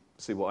see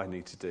what I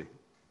need to do.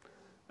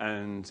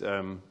 And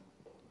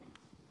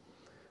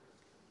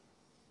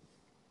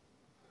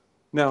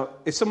now,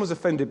 if someone's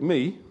offended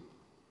me,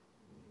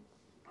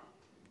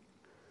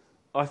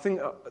 I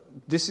think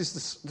this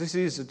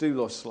is a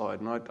doulos slide,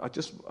 and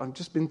I've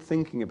just been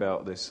thinking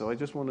about this. So I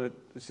just want to.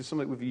 This is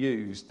something we've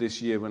used this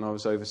year when I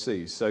was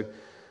overseas. So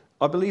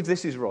I believe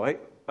this is right.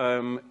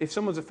 If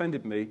someone's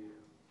offended me,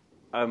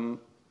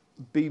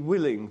 be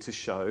willing to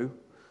show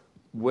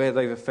where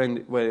they've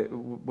offended,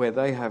 where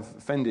they have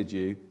offended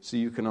you, so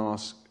you can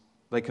ask.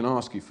 They can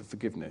ask you for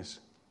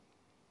forgiveness.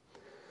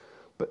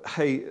 But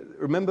hey,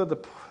 remember the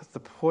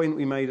point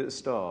we made at the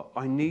start.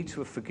 I need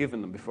to have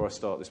forgiven them before I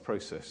start this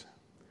process.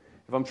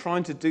 If I'm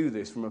trying to do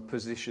this from a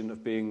position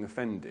of being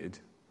offended,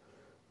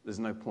 there's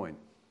no point.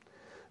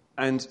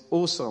 And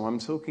also, I'm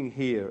talking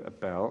here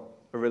about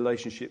a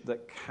relationship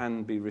that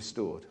can be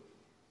restored.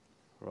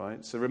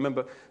 Right? So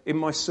remember, in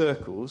my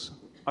circles,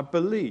 I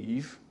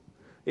believe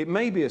it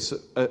may be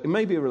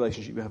a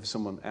relationship you have with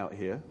someone out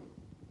here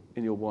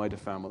in your wider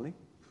family.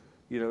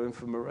 And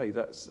for Mairead,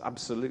 that's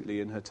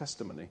absolutely in her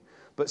testimony.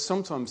 But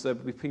sometimes there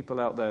will be people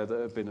out there that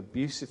have been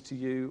abusive to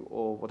you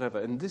or whatever,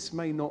 and this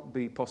may not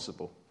be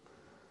possible.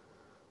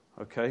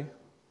 Okay?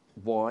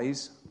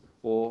 Wise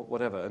or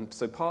whatever. And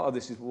so part of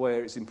this is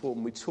where it's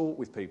important we talk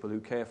with people who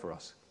care for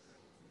us.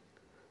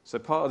 So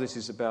part of this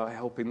is about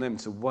helping them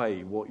to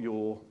weigh what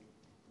your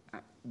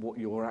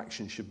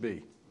action should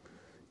be.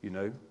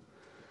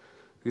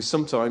 Because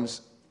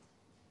sometimes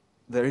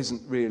there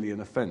isn't really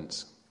an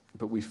offence,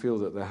 but we feel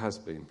that there has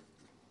been.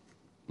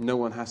 No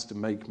one has to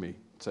make me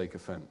take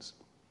offence.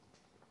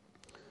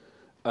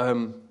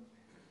 So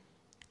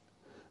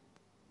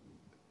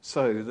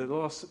the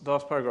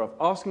last paragraph,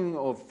 asking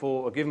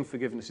for or giving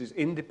forgiveness is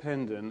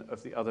independent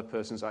of the other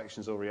person's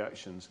actions or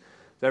reactions.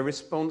 Their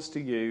response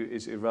to you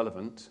is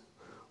irrelevant,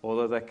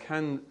 although there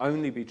can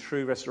only be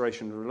true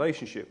restoration of the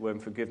relationship when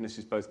forgiveness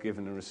is both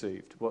given and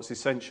received. What's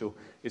essential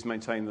is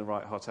maintaining the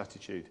right heart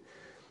attitude.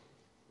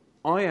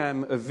 I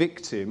am a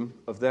victim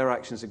of their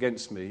actions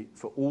against me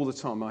for all the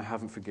time I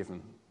haven't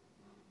forgiven.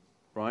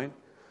 Right?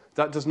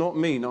 That does not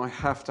mean I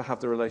have to have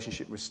the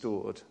relationship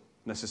restored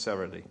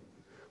necessarily.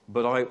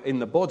 But in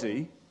the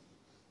body,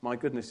 my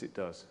goodness, it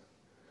does.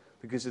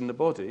 Because in the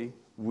body,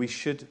 we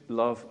should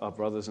love our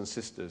brothers and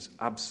sisters.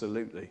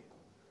 Absolutely.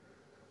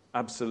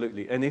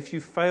 Absolutely. And if you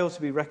fail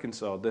to be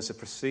reconciled, there's a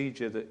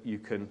procedure that you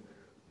can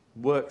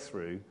work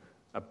through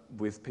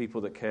with people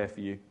that care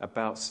for you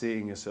about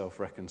seeing yourself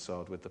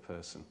reconciled with the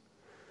person.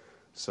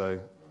 So,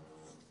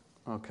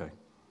 okay.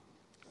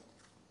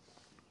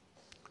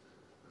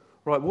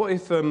 Right, what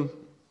if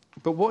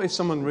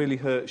someone really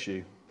hurts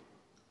you?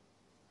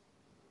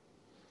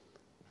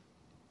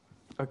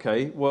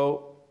 Okay,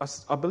 well,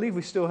 I believe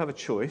we still have a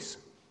choice.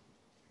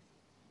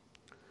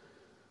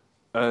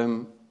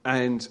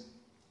 And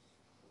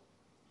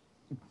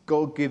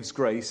God gives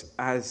grace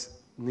as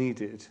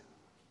needed.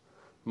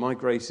 My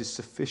grace is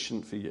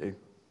sufficient for you,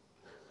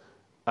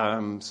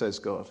 says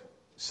God.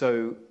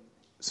 So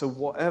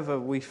whatever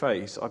we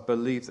face, I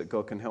believe that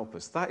God can help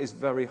us. That is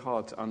very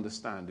hard to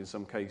understand in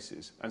some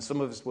cases. And some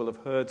of us will have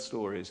heard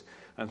stories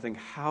and think,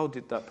 how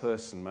did that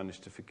person manage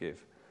to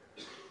forgive?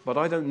 But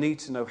I don't need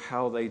to know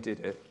how they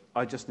did it.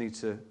 I just need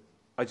to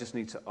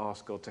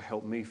ask God to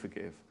help me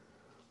forgive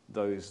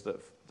those that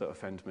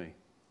offend me.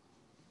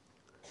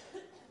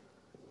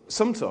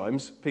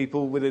 Sometimes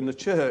people within the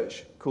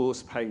church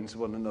cause pain to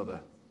one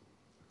another.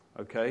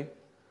 Okay?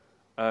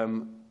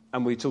 And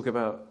we talk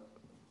about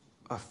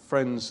a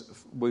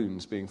friend's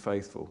wounds being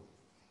faithful.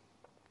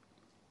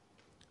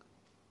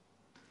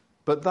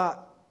 But that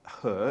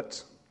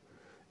hurt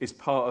is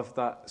part of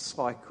that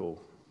cycle.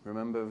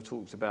 Remember, we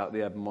talked about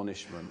the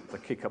admonishment, the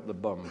kick up the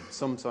bum.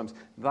 Sometimes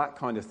that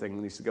kind of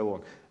thing needs to go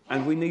on.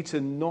 And we need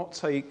to not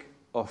take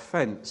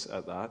offence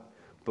at that,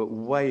 but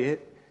weigh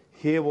it,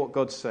 hear what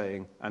God's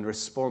saying, and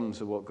respond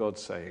to what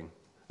God's saying.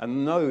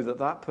 And know that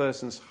that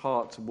person's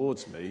heart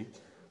towards me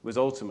was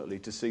ultimately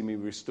to see me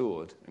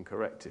restored and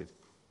corrected.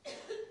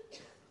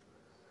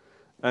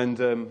 And,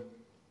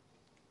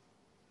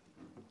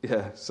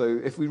 so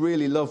if we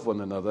really love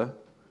one another,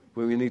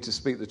 we need to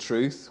speak the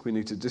truth, we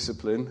need to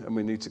discipline, and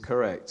we need to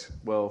correct.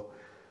 Well,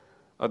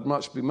 I'd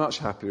be much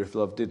happier if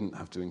love didn't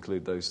have to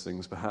include those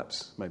things,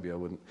 perhaps. Maybe I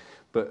wouldn't.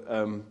 But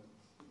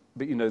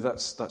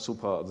that's all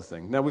part of the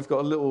thing. Now, we've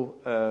got a little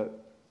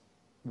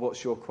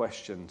what's your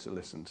question to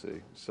listen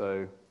to.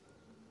 So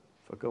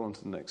if I go on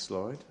to the next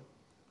slide.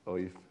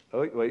 Wait.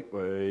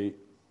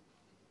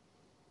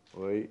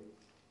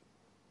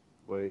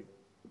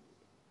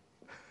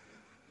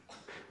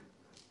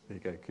 There you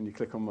go. Can you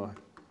click on my...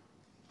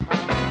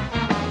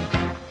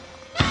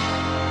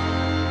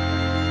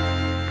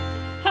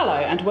 Hello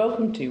and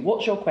welcome to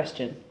What's Your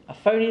Question? A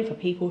phone-in for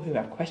people who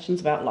have questions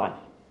about life.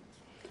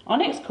 Our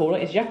next caller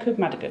is Jakub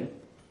Madigan.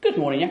 Good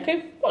morning,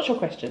 Jakub. What's your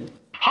question?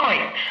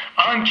 Hi,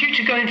 I'm due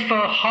to go in for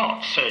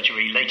heart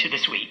surgery later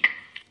this week.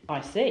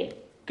 I see.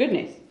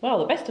 Goodness. Well,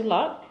 the best of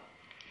luck.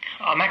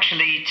 I'm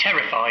actually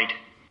terrified.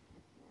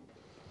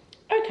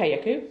 Okay,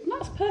 Jakub.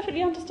 That's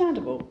perfectly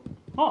understandable.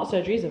 Heart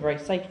surgery is a very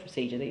safe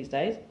procedure these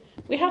days.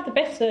 We have the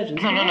best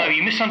surgeons. No,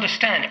 you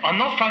misunderstand. I'm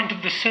not frightened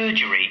of the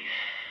surgery.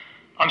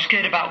 I'm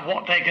scared about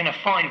what they're going to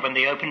find when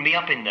they open me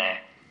up in there.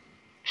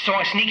 So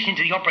I sneaked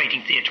into the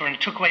operating theatre and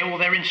took away all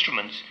their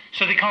instruments,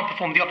 so they can't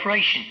perform the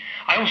operation.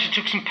 I also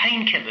took some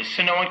painkillers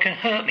so no one can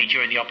hurt me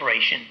during the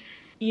operation.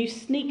 You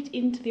sneaked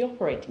into the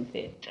operating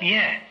theatre?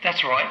 Yeah,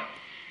 that's right.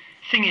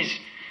 Thing is,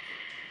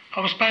 I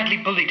was badly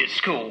bullied at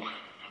school.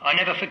 I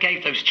never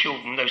forgave those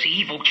children, those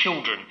evil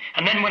children.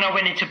 And then when I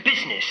went into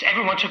business,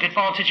 everyone took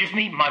advantage of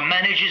me. My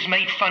managers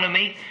made fun of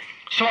me.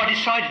 So I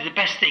decided the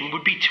best thing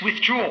would be to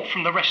withdraw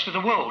from the rest of the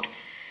world.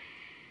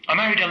 I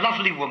married a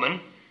lovely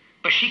woman,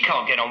 but she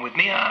can't get on with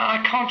me.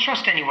 I can't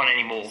trust anyone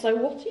anymore. So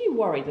what are you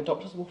worried the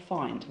doctors will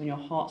find when your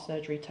heart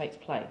surgery takes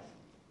place?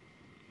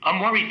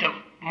 I'm worried that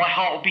my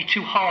heart will be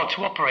too hard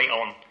to operate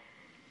on.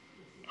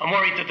 I'm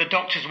worried that the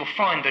doctors will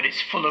find that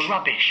it's full of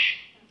rubbish.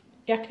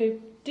 Jakub,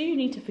 do you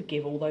need to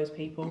forgive all those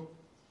people?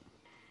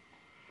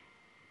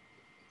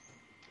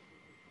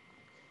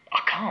 I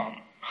can't.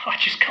 I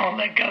just can't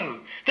let go.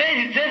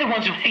 They're the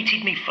ones who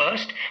hated me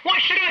first. Why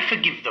should I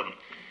forgive them?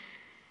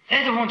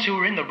 They're the ones who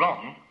were in the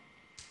wrong.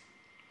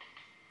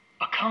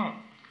 I can't.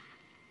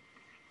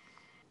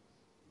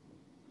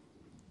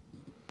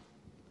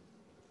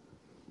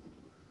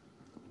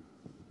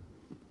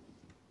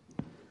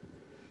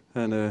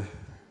 And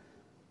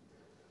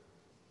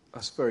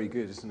that's very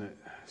good, isn't it?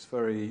 It's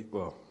very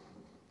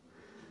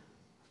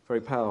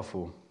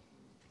powerful.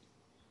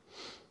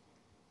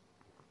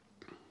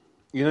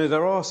 You know,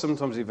 there are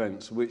sometimes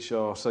events which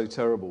are so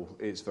terrible,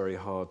 it's very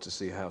hard to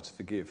see how to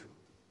forgive.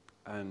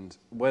 And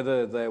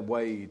whether they're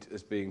weighed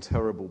as being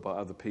terrible by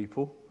other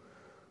people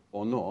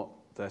or not,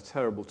 they're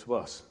terrible to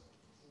us.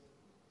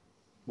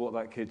 What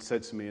that kid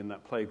said to me in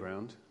that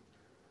playground,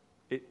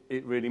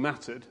 it really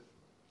mattered.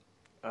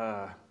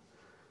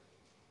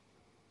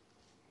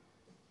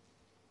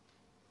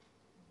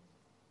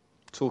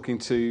 Talking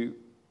to,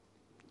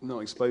 not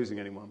exposing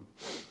anyone,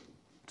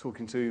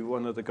 talking to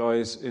one of the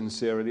guys in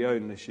Sierra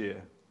Leone this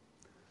year.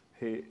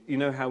 You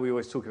know how we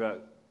always talk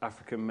about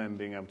African men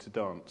being able to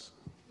dance?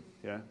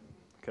 Yeah?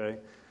 Okay?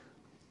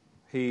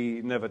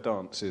 He never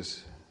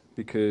dances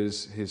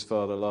because his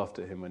father laughed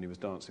at him when he was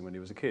dancing when he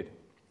was a kid.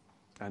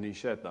 And he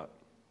shared that.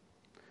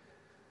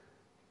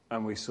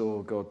 And we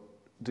saw God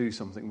do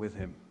something with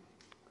him.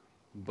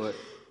 But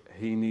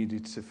he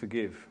needed to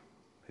forgive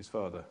his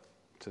father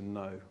to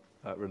know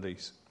that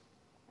release.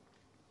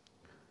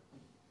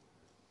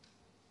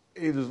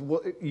 It was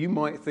what you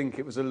might think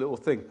it was a little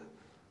thing.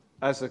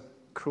 As a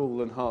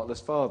cruel and heartless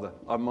father,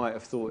 I might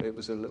have thought it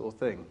was a little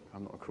thing.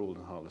 I'm not a cruel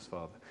and heartless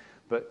father.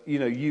 But, you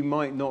know, you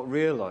might not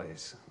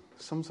realise.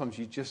 Sometimes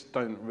you just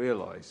don't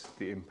realise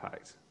the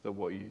impact that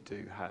what you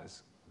do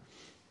has.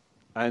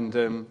 And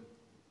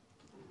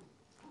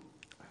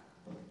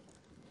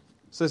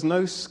so there's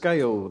no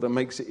scale that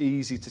makes it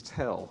easy to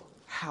tell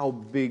how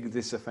big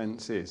this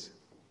offence is.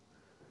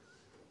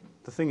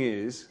 The thing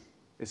is,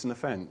 it's an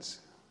offence.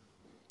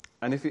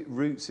 And if it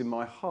roots in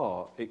my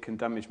heart, it can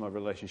damage my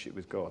relationship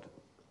with God.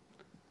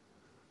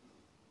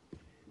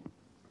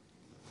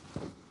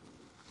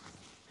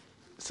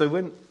 So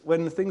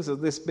when the things are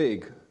this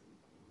big,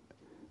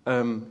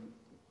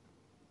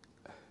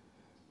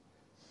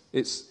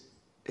 it's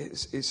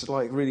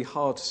like really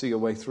hard to see a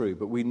way through,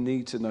 but we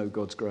need to know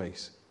God's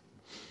grace.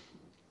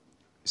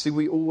 See,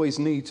 we always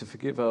need to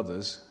forgive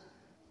others,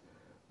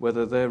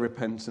 whether they're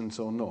repentant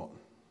or not.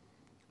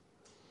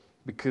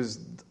 Because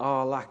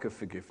our lack of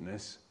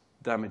forgiveness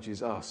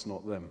damages us,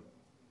 not them.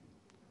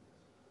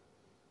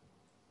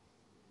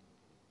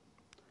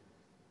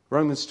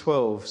 Romans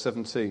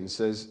 12:17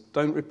 says,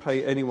 "Don't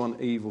repay anyone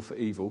evil for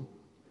evil.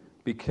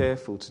 Be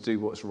careful to do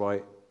what's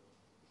right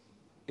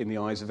in the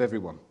eyes of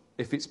everyone.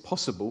 If it's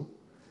possible,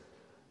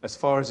 as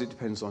far as it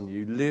depends on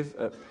you, live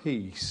at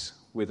peace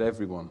with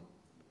everyone.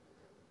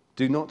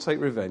 Do not take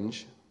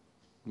revenge,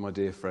 my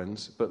dear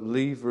friends, but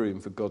leave room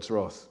for God's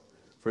wrath.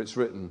 For it's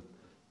written,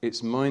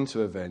 'It's mine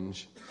to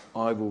avenge,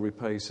 I will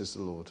repay,' says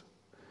the Lord.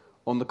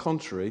 On the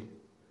contrary,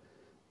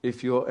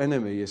 if your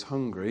enemy is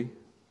hungry,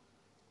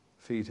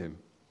 feed him.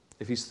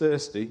 If he's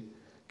thirsty,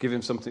 give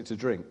him something to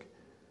drink.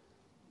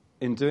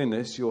 In doing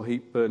this, you'll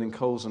heap burning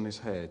coals on his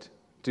head.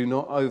 Do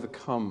not be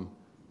overcome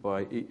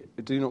by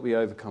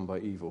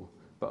evil,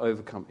 but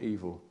overcome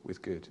evil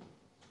with good."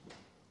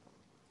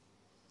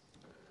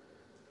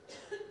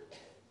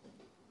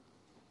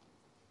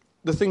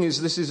 The thing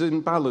is, this is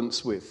in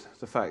balance with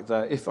the fact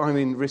that if I'm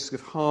in risk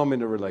of harm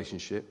in a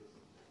relationship,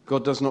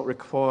 God does not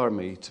require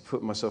me to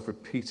put myself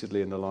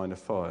repeatedly in the line of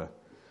fire.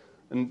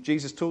 And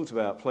Jesus talked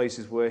about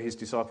places where his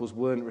disciples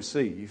weren't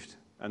received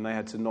and they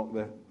had to knock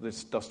the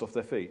dust off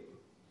their feet.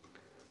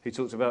 He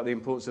talked about the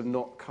importance of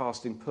not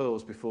casting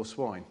pearls before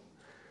swine.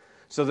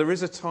 So there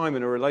is a time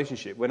in a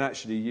relationship when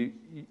actually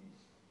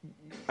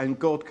and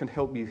God can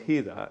help you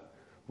hear that,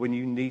 when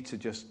you need to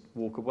just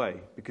walk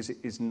away because it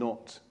is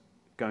not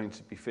going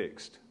to be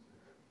fixed.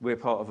 We're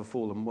part of a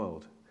fallen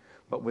world.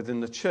 But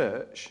within the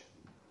church,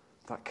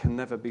 that can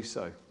never be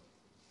so.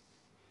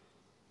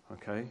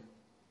 Okay?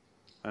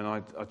 And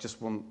I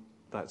just want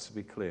that to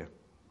be clear.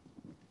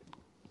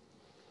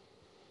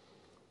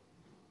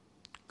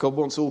 God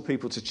wants all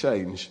people to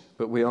change,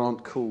 but we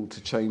aren't called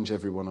to change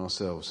everyone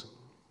ourselves.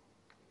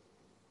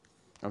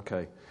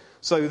 Okay.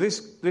 So this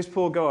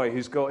poor guy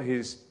who's got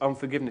his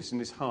unforgiveness in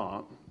his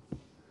heart,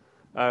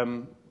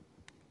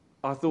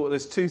 I thought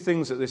there's two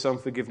things that this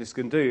unforgiveness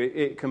can do.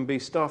 It can be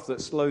stuff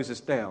that slows us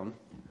down,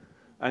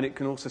 and it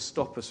can also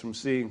stop us from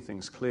seeing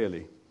things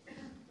clearly.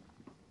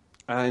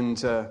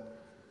 And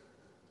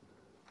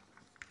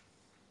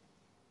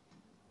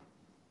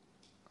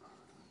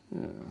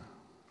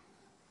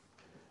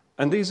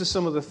and these are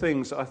some of the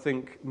things that I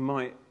think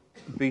might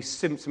be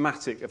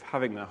symptomatic of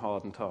having that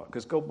hardened heart,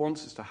 because God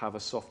wants us to have a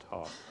soft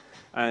heart.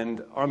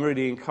 And I'm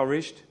really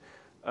encouraged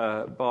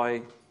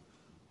by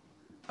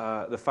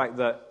the fact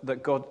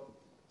that God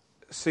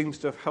seems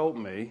to have helped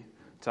me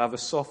to have a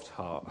soft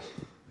heart.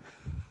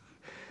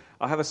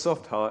 I have a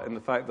soft heart in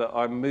the fact that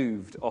I'm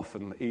moved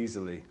often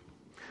easily.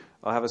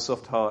 I have a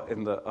soft heart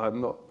in that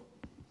I'm not.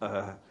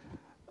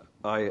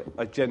 I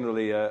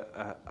generally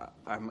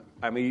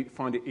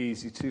find it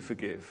easy to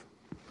forgive.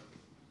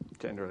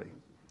 Generally,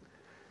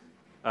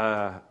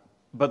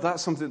 but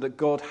that's something that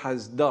God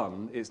has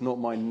done. It's not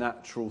my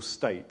natural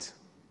state,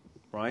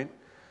 right?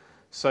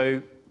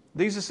 So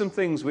these are some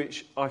things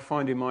which I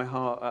find in my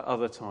heart at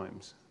other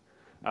times.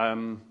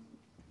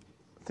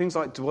 Things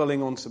like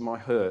dwelling onto my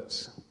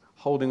hurts,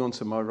 holding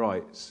onto my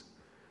rights,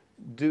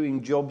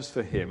 doing jobs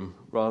for him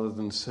rather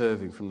than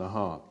serving from the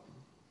heart,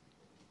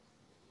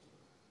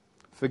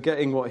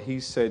 forgetting what he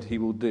said he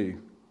will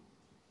do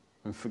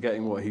and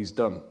forgetting what he's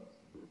done,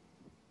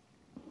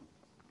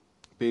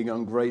 being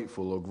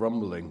ungrateful or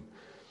grumbling,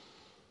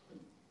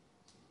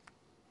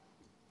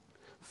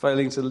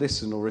 failing to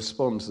listen or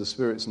respond to the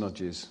Spirit's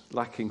nudges,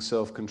 lacking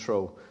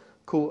self-control,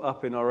 caught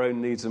up in our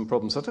own needs and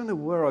problems. I don't know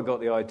where I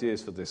got the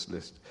ideas for this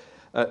list.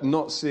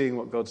 Not seeing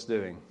what God's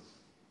doing.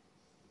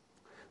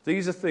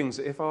 These are things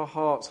that if our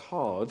heart's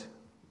hard,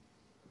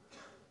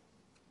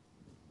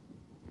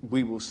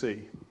 we will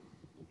see.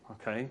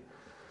 Okay?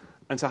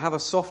 And to have a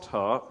soft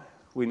heart,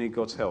 we need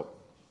God's help.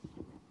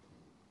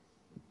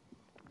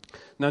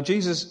 Now,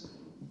 Jesus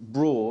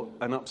brought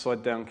an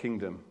upside-down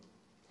kingdom.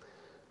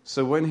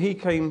 So when he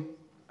came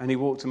and he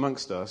walked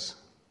amongst us,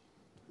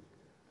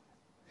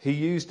 he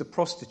used a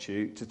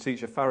prostitute to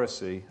teach a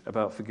Pharisee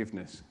about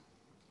forgiveness.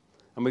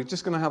 And we're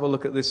just going to have a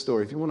look at this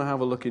story. If you want to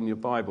have a look in your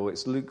Bible,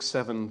 it's Luke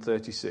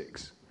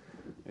 7:36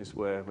 is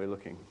where we're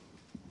looking.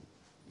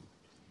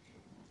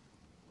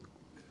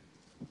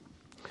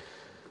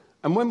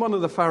 And when one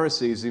of the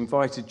Pharisees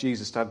invited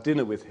Jesus to have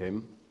dinner with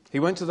him, he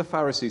went to the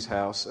Pharisee's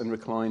house and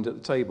reclined at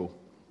the table.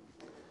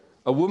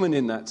 A woman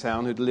in that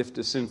town who'd lived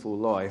a sinful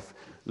life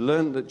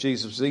learned that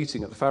Jesus was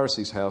eating at the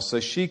Pharisee's house, so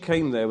she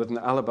came there with an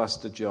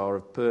alabaster jar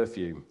of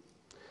perfume.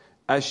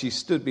 As she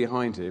stood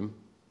behind him,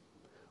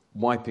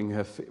 weeping,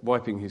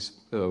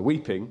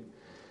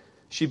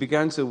 she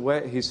began to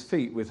wet his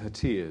feet with her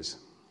tears.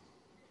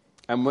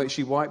 And when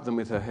she wiped them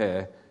with her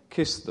hair,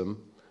 kissed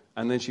them,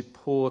 and then she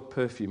poured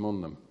perfume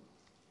on them.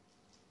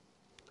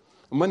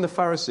 And when the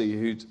Pharisee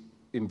who'd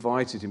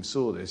invited him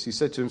saw this, he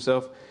said to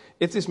himself,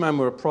 if this man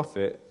were a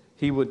prophet,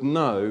 he would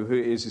know who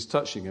it is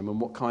touching him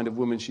and what kind of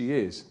woman she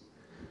is,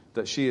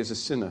 that she is a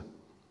sinner.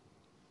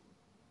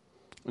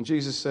 And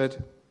Jesus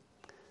said,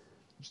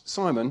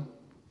 Simon,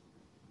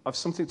 I've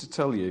something to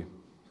tell you.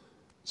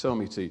 Tell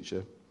me,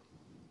 teacher.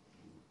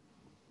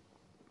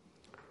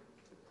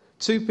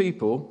 2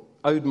 people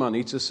owed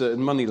money to a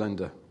certain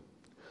moneylender.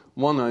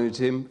 One owed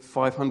him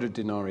 500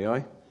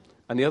 denarii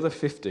and the other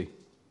 50.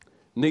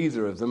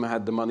 Neither of them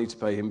had the money to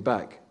pay him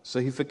back, so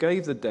he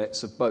forgave the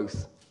debts of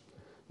both.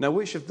 Now,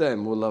 which of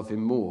them will love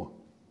him more?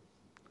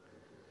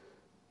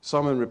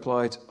 Simon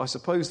replied, I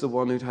suppose the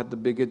one who'd had the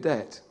bigger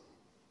debt.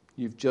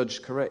 You've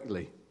judged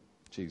correctly,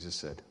 Jesus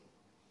said.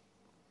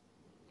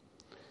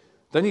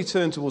 Then he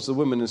turned towards the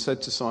woman and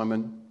said to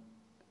Simon,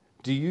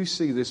 do you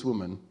see this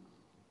woman?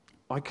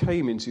 I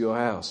came into your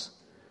house,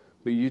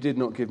 but you did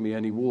not give me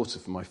any water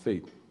for my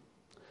feet.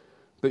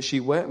 But she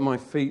wet my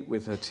feet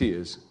with her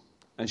tears,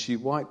 and she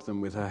wiped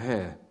them with her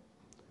hair.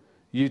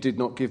 You did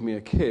not give me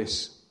a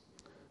kiss,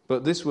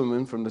 but this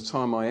woman, from the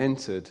time I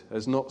entered,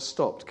 has not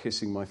stopped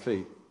kissing my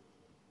feet.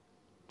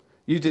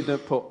 You did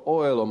not put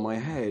oil on my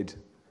head,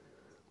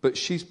 but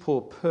she's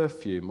poured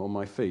perfume on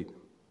my feet.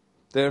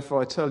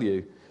 Therefore I tell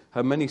you,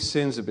 her many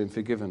sins have been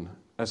forgiven,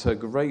 as her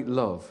great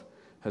love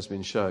has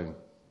been shown.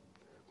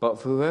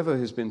 But for whoever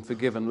has been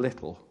forgiven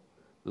little,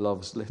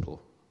 loves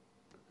little.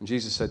 And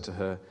Jesus said to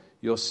her,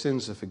 your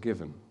sins are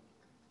forgiven.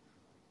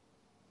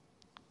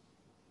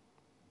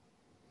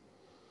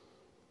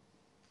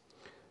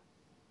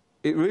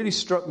 It really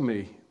struck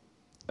me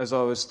as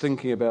I was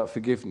thinking about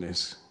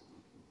forgiveness,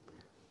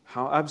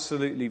 how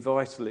absolutely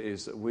vital it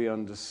is that we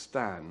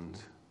understand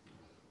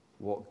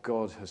what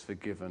God has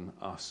forgiven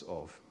us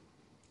of.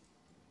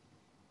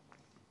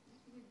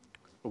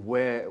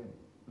 Where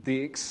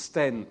the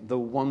extent, the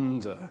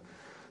wonder,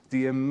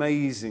 the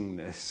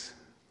amazingness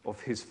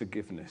of his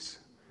forgiveness.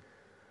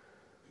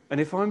 And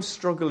if I'm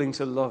struggling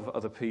to love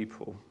other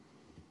people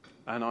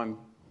and I'm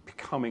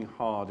becoming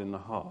hard in the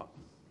heart,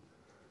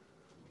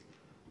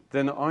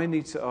 then I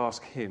need to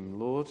ask him,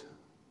 Lord,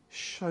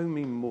 show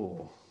me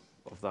more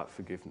of that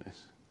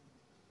forgiveness.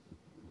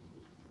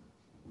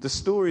 The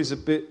story is a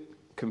bit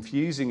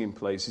confusing in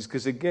places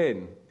because,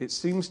 again, it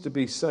seems to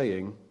be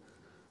saying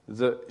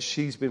that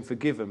she's been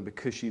forgiven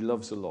because she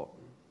loves a lot.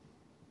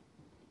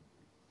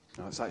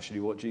 That's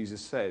actually what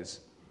Jesus says.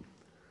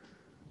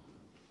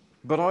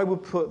 But I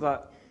would put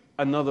that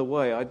another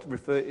way. I'd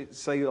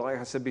say, like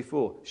I said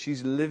before,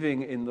 she's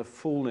living in the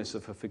fullness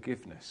of her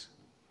forgiveness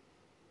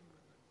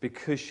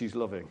because she's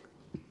loving.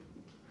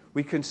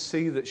 We can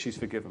see that she's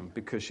forgiven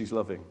because she's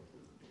loving.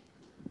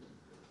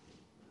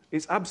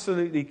 It's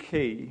absolutely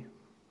key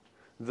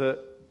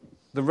that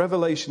the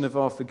revelation of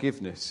our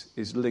forgiveness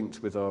is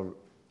linked with our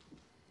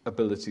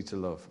ability to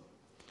love.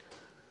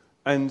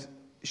 And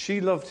she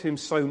loved him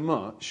so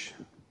much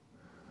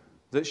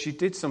that she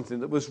did something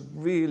that was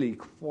really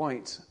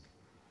quite,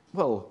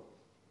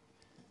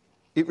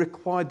 it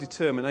required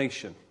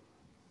determination.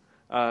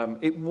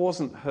 It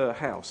wasn't her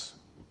house.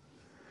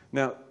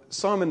 Now,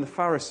 Simon the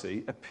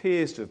Pharisee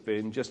appears to have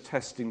been just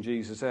testing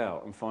Jesus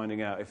out and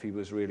finding out if he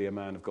was really a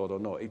man of God or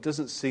not. It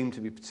doesn't seem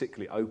to be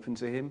particularly open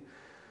to him.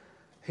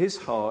 His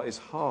heart is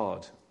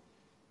hard,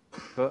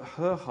 but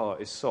her heart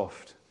is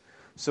soft.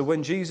 So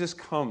when Jesus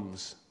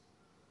comes,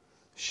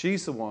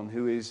 she's the one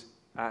who is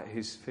at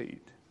his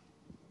feet,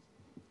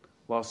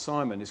 while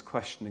Simon is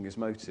questioning his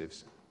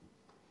motives.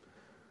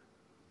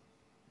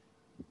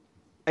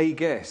 A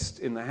guest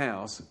in the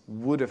house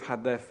would have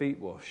had their feet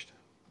washed,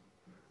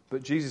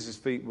 but Jesus'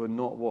 feet were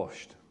not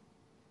washed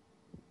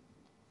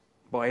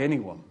by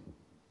anyone.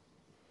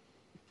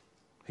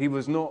 He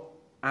was not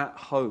at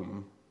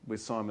home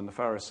with Simon the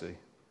Pharisee,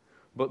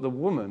 but the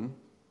woman,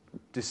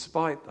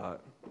 despite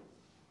that,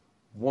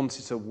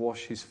 wanted to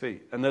wash his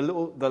feet. And the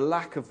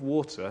lack of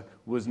water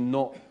was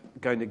not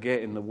going to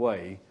get in the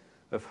way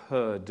of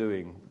her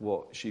doing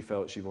what she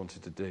felt she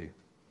wanted to do,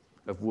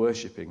 of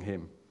worshipping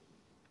him.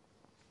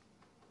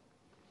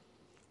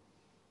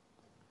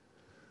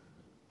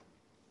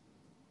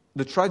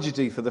 The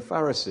tragedy for the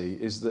Pharisee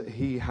is that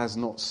he has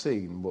not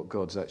seen what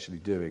God's actually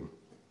doing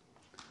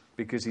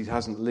because he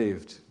hasn't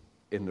lived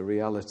in the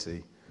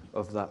reality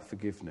of that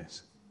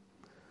forgiveness.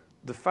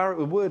 The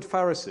word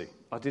Pharisee,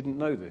 I didn't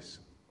know this.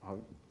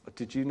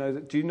 Did you know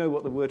that? Do you know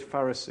what the word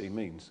Pharisee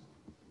means?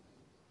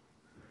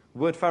 The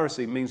word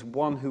Pharisee means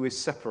one who is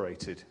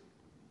separated.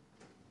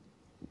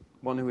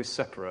 One who is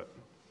separate.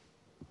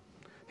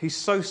 He's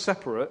so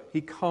separate,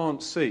 he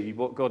can't see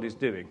what God is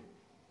doing.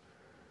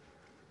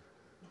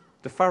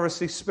 The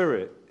Pharisee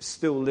spirit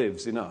still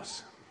lives in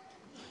us,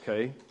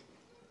 okay?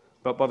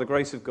 But by the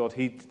grace of God,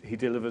 he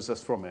delivers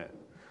us from it.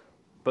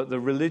 But the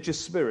religious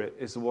spirit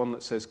is the one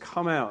that says,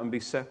 come out and be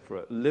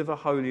separate, live a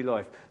holy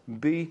life,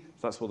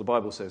 that's what the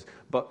Bible says,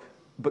 but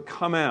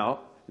come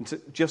out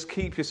and just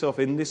keep yourself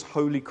in this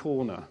holy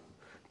corner.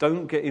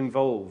 Don't get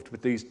involved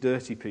with these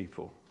dirty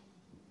people,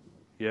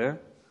 yeah?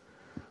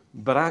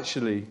 But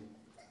actually,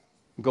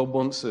 God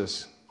wants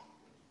us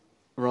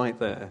right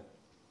there.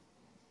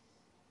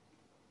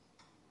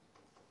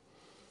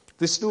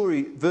 This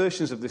story,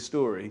 versions of this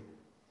story,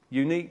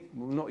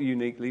 not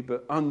uniquely,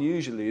 but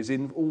unusually, is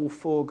in all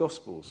four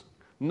Gospels.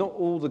 Not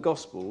all the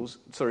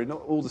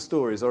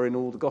stories are in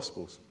all the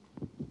Gospels.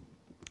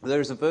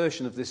 There is a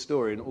version of this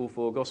story in all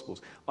four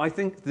Gospels. I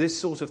think this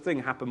sort of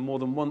thing happened more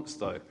than once,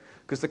 though,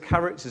 because the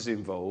characters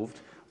involved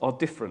are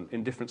different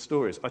in different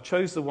stories. I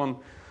chose the one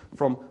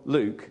from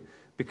Luke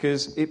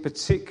because it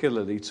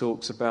particularly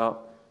talks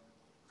about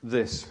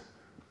this.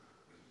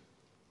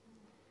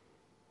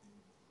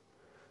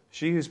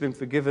 She who's been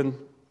forgiven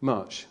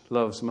much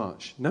loves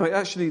much. No,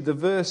 actually, the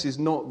verse is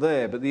not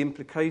there, but the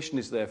implication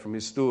is there from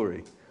his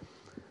story.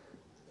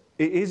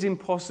 It is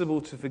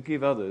impossible to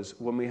forgive others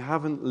when we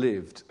haven't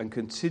lived and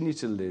continue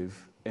to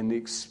live in the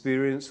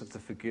experience of the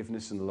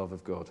forgiveness and the love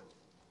of God.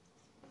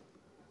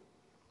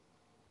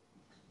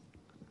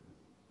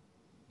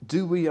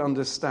 Do we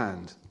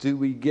understand? Do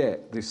we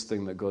get this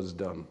thing that God's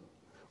done?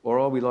 Or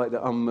are we like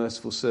the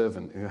unmerciful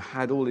servant who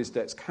had all his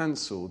debts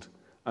cancelled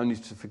only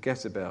to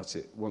forget about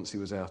it once he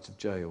was out of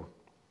jail?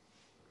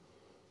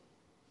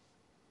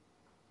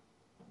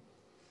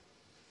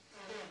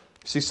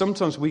 See,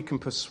 sometimes we can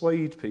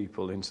persuade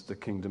people into the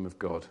kingdom of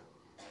God.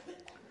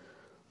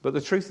 But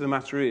the truth of the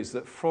matter is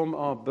that from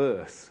our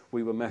birth,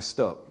 we were messed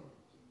up.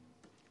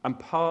 And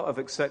part of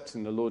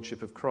accepting the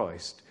lordship of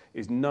Christ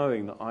is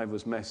knowing that I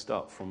was messed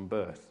up from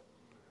birth.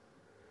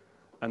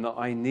 And that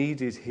I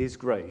needed his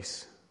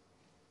grace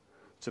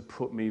to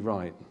put me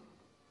right.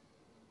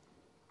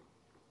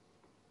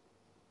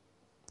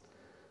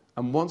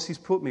 And once he's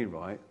put me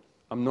right,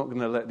 I'm not going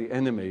to let the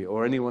enemy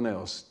or anyone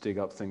else dig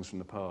up things from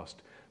the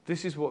past.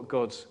 This is what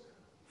God's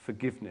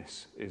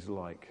forgiveness is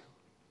like.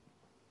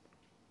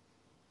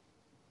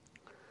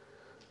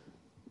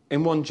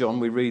 In 1 John,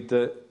 we read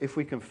that if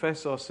we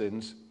confess our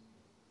sins,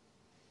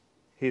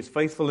 he is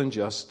faithful and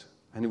just,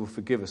 and he will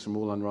forgive us from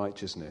all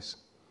unrighteousness.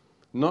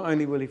 Not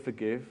only will he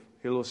forgive,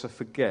 he'll also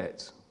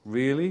forget.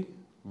 Really?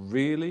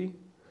 Really?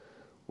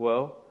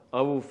 Well,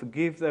 I will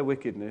forgive their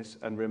wickedness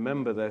and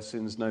remember their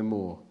sins no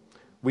more.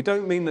 We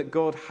don't mean that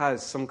God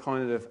has some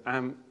kind of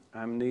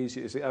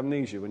amnesia. Is it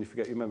amnesia when you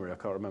forget your memory? I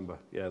can't remember.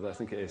 Yeah, I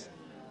think it is.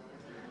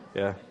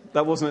 Yeah,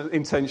 that wasn't an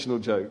intentional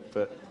joke,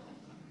 but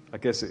I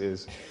guess it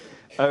is.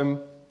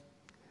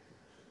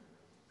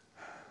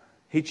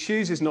 He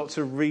chooses not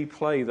to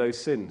replay those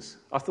sins.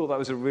 I thought that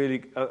was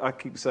I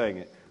keep saying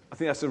it, I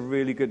think that's a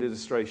really good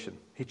illustration.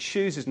 He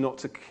chooses not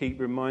to keep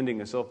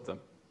reminding us of them.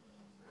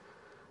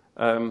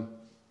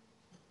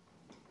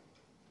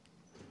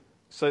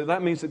 So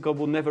that means that God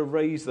will never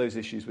raise those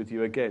issues with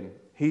you again.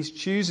 He's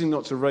choosing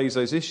not to raise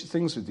those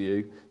things with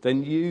you,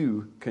 then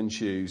you can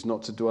choose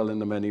not to dwell in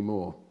them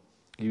anymore.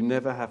 You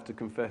never have to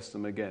confess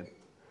them again. It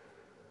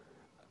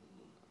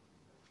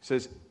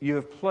says, you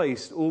have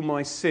placed all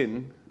my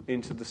sin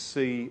into the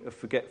sea of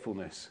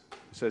forgetfulness.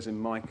 It says in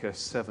Micah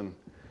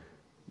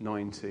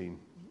 7:19.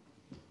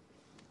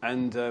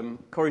 And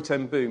Corrie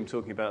ten Boom,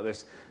 talking about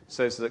this,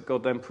 says that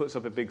God then puts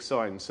up a big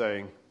sign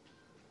saying,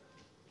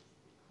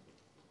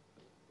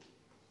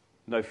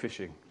 no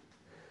fishing.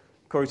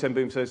 Corrie ten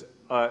Boom said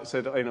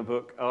in a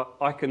book,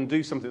 I can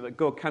do something that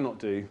God cannot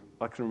do.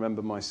 I can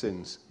remember my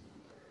sins.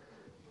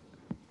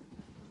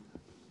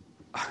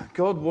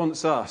 God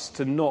wants us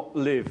to not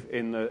live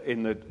in a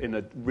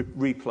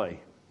replay,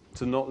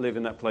 to not live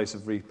in that place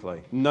of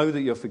replay. Know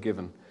that you're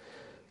forgiven.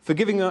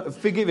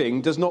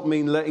 Forgiving does not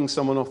mean letting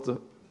someone off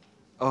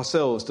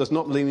ourselves, does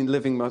not mean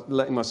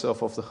letting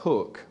myself off the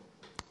hook.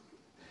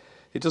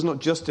 It does not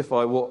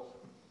justify what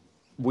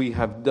we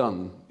have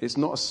done. It's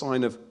not a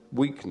sign of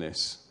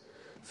weakness.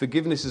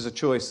 Forgiveness is a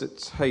choice that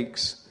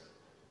takes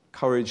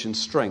courage and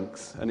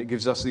strength, and it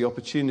gives us the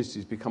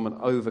opportunity to become an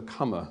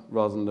overcomer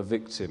rather than a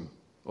victim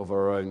of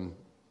our own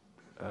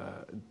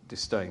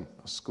disdain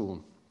or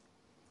scorn.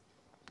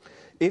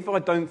 If I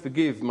don't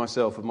forgive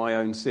myself of my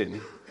own sin,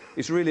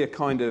 it's really a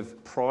kind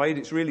of pride.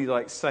 It's really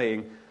like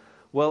saying,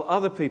 well,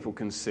 other people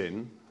can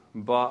sin,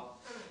 but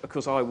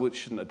because I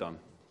shouldn't have done.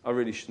 I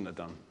really shouldn't have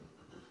done.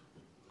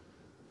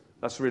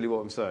 That's really what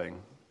I'm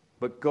saying.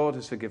 But God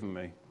has forgiven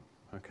me,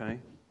 okay?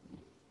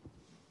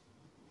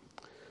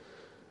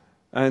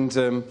 And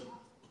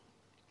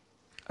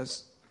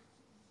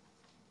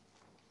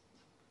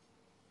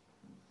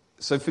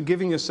so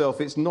forgiving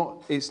yourself, it's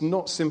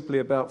not simply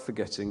about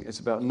forgetting. It's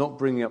about not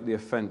bringing up the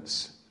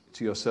offence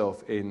to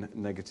yourself in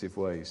negative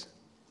ways.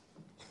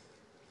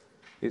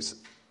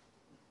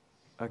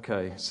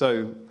 Okay,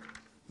 so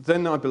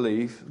then I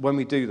believe when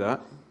we do that,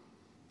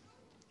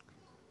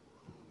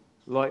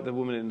 like the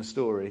woman in the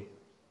story,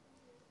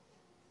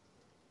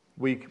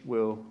 we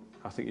will,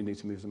 I think you need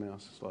to move the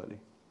mouse slightly,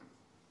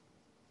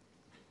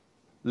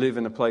 live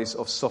in a place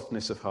of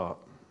softness of heart.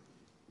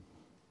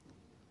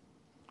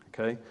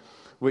 Okay?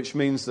 Which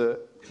means that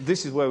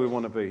this is where we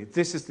want to be.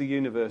 This is the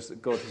universe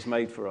that God has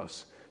made for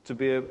us, to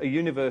be a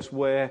universe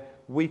where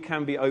we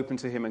can be open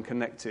to Him and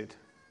connected.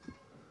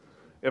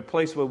 A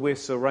place where we're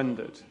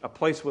surrendered, a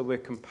place where we're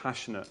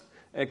compassionate,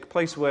 a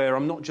place where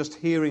I'm not just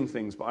hearing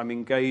things, but I'm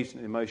engaged at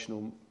an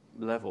emotional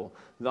level,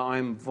 that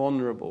I'm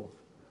vulnerable,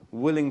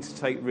 willing to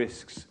take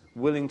risks,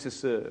 willing to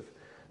serve.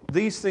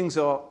 These things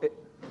are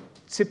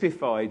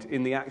typified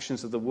in the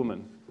actions of the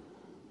woman.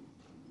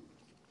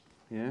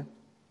 Yeah?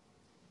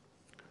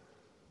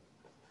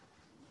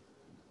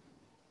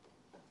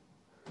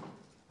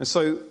 And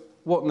so,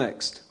 what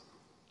next?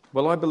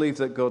 Well, I believe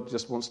that God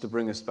just wants to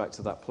bring us back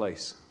to that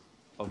place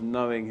of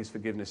knowing His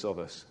forgiveness of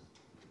us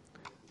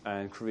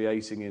and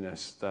creating in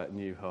us that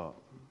new heart.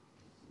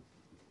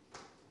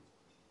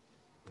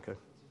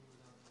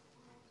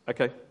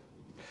 Okay.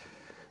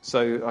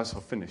 So,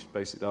 I've finished,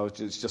 basically.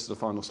 It's just the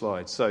final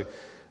slide. So,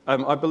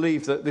 I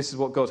believe that this is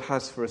what God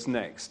has for us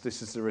next.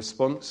 This is the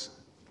response.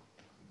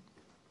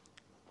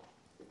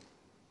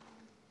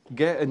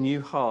 Get a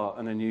new heart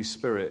and a new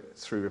spirit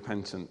through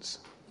repentance.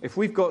 If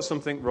we've got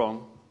something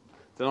wrong,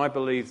 then I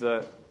believe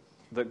that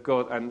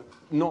God, and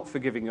not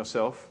forgiving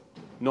yourself,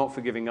 not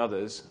forgiving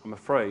others, I'm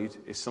afraid,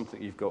 is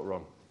something you've got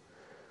wrong.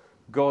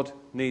 God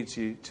needs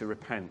you to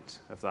repent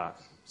of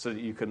that so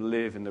that you can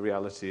live in the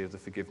reality of the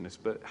forgiveness.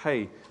 But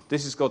hey,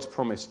 this is God's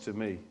promise to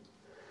me.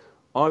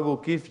 I will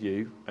give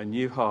you a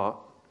new heart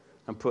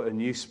and put a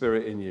new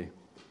spirit in you.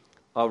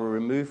 I will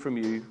remove from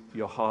you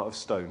your heart of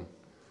stone,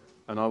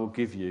 and I will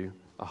give you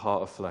a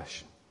heart of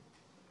flesh.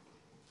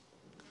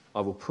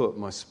 I will put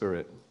my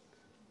spirit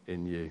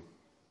in you.